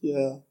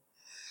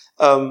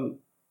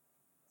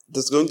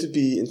 There's going to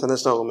be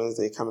International Women's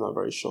Day coming up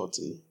very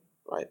shortly,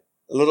 right?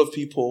 A lot of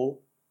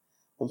people,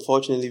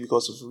 unfortunately,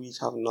 because of reach,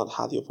 have not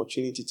had the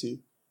opportunity to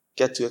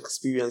get to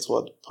experience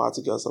what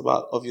Party Girls are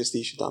about. Obviously,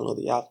 you should download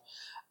the app.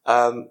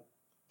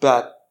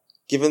 But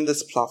given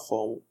this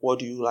platform, what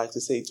do you like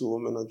to say to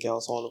women and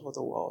girls all over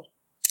the world?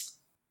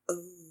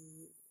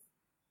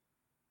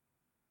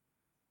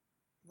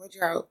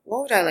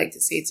 What would I like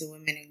to say to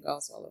women and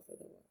girls all over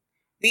the world?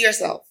 Be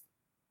yourself.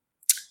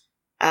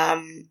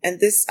 And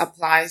this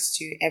applies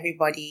to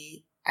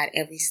everybody at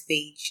every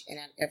stage and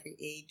at every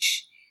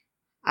age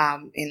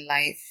in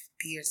life.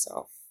 Be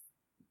yourself.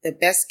 The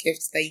best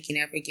gift that you can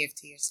ever give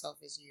to yourself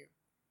is you.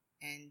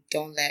 And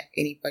don't let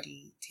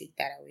anybody take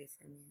that away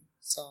from you.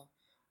 So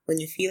when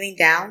you're feeling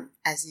down,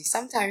 as you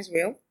sometimes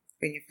will,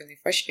 when you're feeling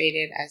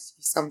frustrated, as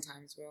you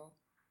sometimes will,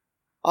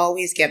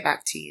 always get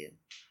back to you.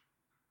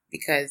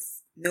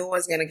 Because no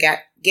one's going to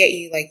get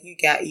you like you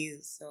got you.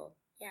 So,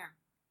 yeah,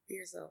 be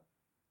yourself.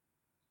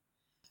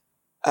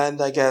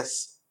 And I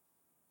guess,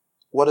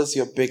 what is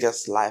your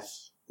biggest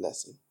life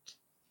lesson?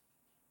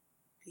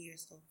 Be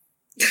yourself.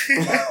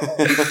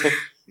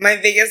 My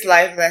biggest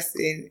life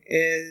lesson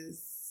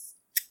is,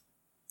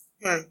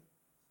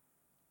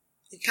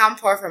 you can't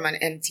pour from an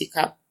empty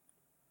cup.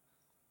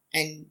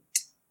 And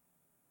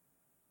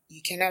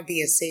you cannot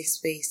be a safe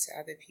space to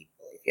other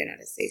people if you're not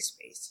a safe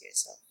space to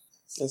yourself.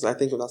 Yes, I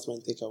think that's my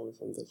takeaway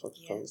from the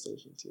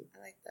conversation too. I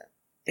like that.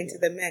 And to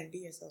the men, be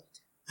yourself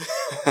too.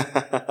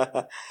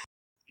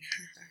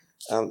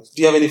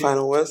 Do you have any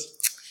final words?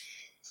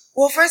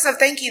 Well, first off,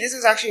 thank you. This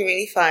was actually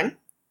really fun.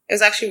 It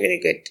was actually really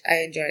good.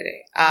 I enjoyed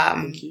it.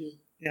 Thank you.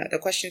 No, the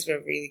questions were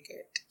really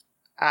good.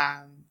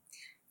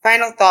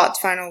 Final thoughts,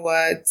 final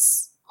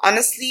words.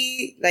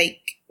 Honestly,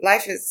 like,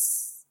 life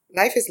is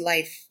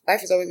life.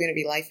 Life is always going to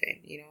be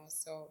life-ing, you know?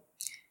 So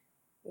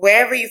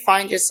wherever you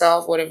find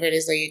yourself, whatever it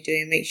is that you're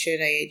doing, make sure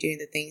that you're doing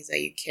the things that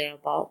you care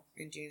about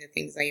and doing the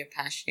things that you're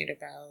passionate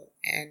about,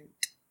 and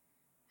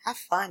have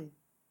fun.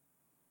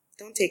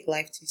 Don't take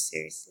life too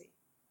seriously.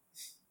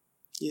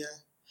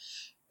 Yeah.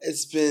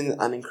 It's been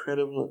an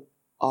incredible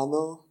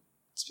honor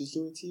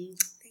speaking with you.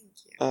 Thank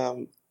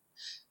you.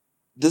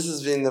 This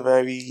has been a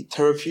very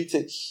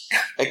therapeutic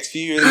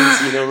experience,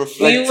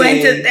 reflecting. You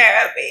went to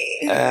therapy.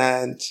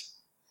 And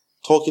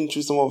talking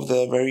through some of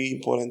the very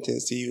important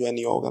things to you and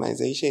your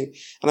organization.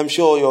 And I'm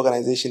sure your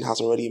organization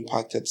has already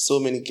impacted so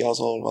many girls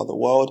all over the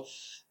world.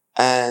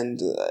 And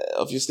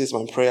obviously it's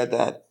my prayer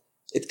that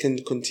it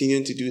can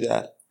continue to do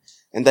that.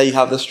 And that you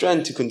have the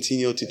strength to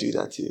continue to do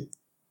that too.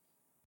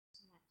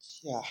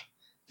 Yeah.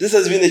 This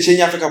has been the Change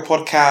Africa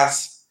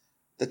podcast,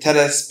 the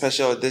TEDx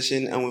special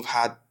edition. And we've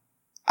had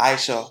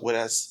Aisha with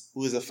us,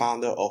 who is the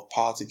founder of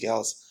Power to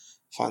Girls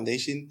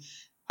Foundation.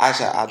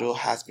 Aisha Ado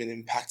has been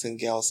impacting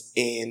girls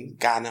in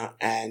Ghana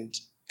and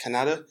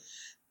Canada,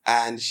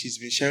 and she's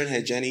been sharing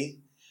her journey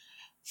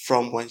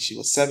from when she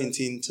was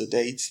 17 to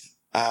date,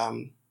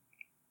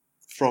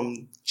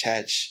 from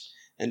church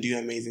and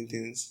doing amazing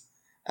things,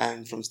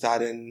 and from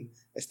starting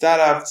a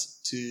startup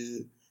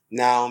to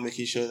now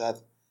making sure that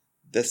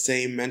the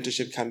same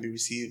mentorship can be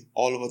received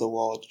all over the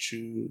world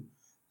through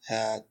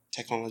her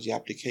technology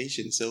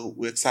application. So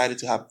we're excited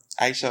to have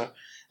Aisha,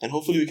 and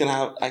hopefully we can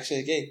have Aisha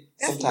again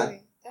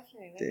sometime.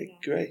 Definitely.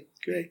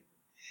 Great.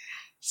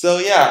 So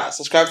yeah,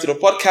 subscribe to the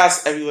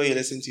podcast everywhere you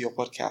listen to your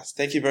podcast.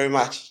 Thank you very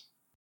much.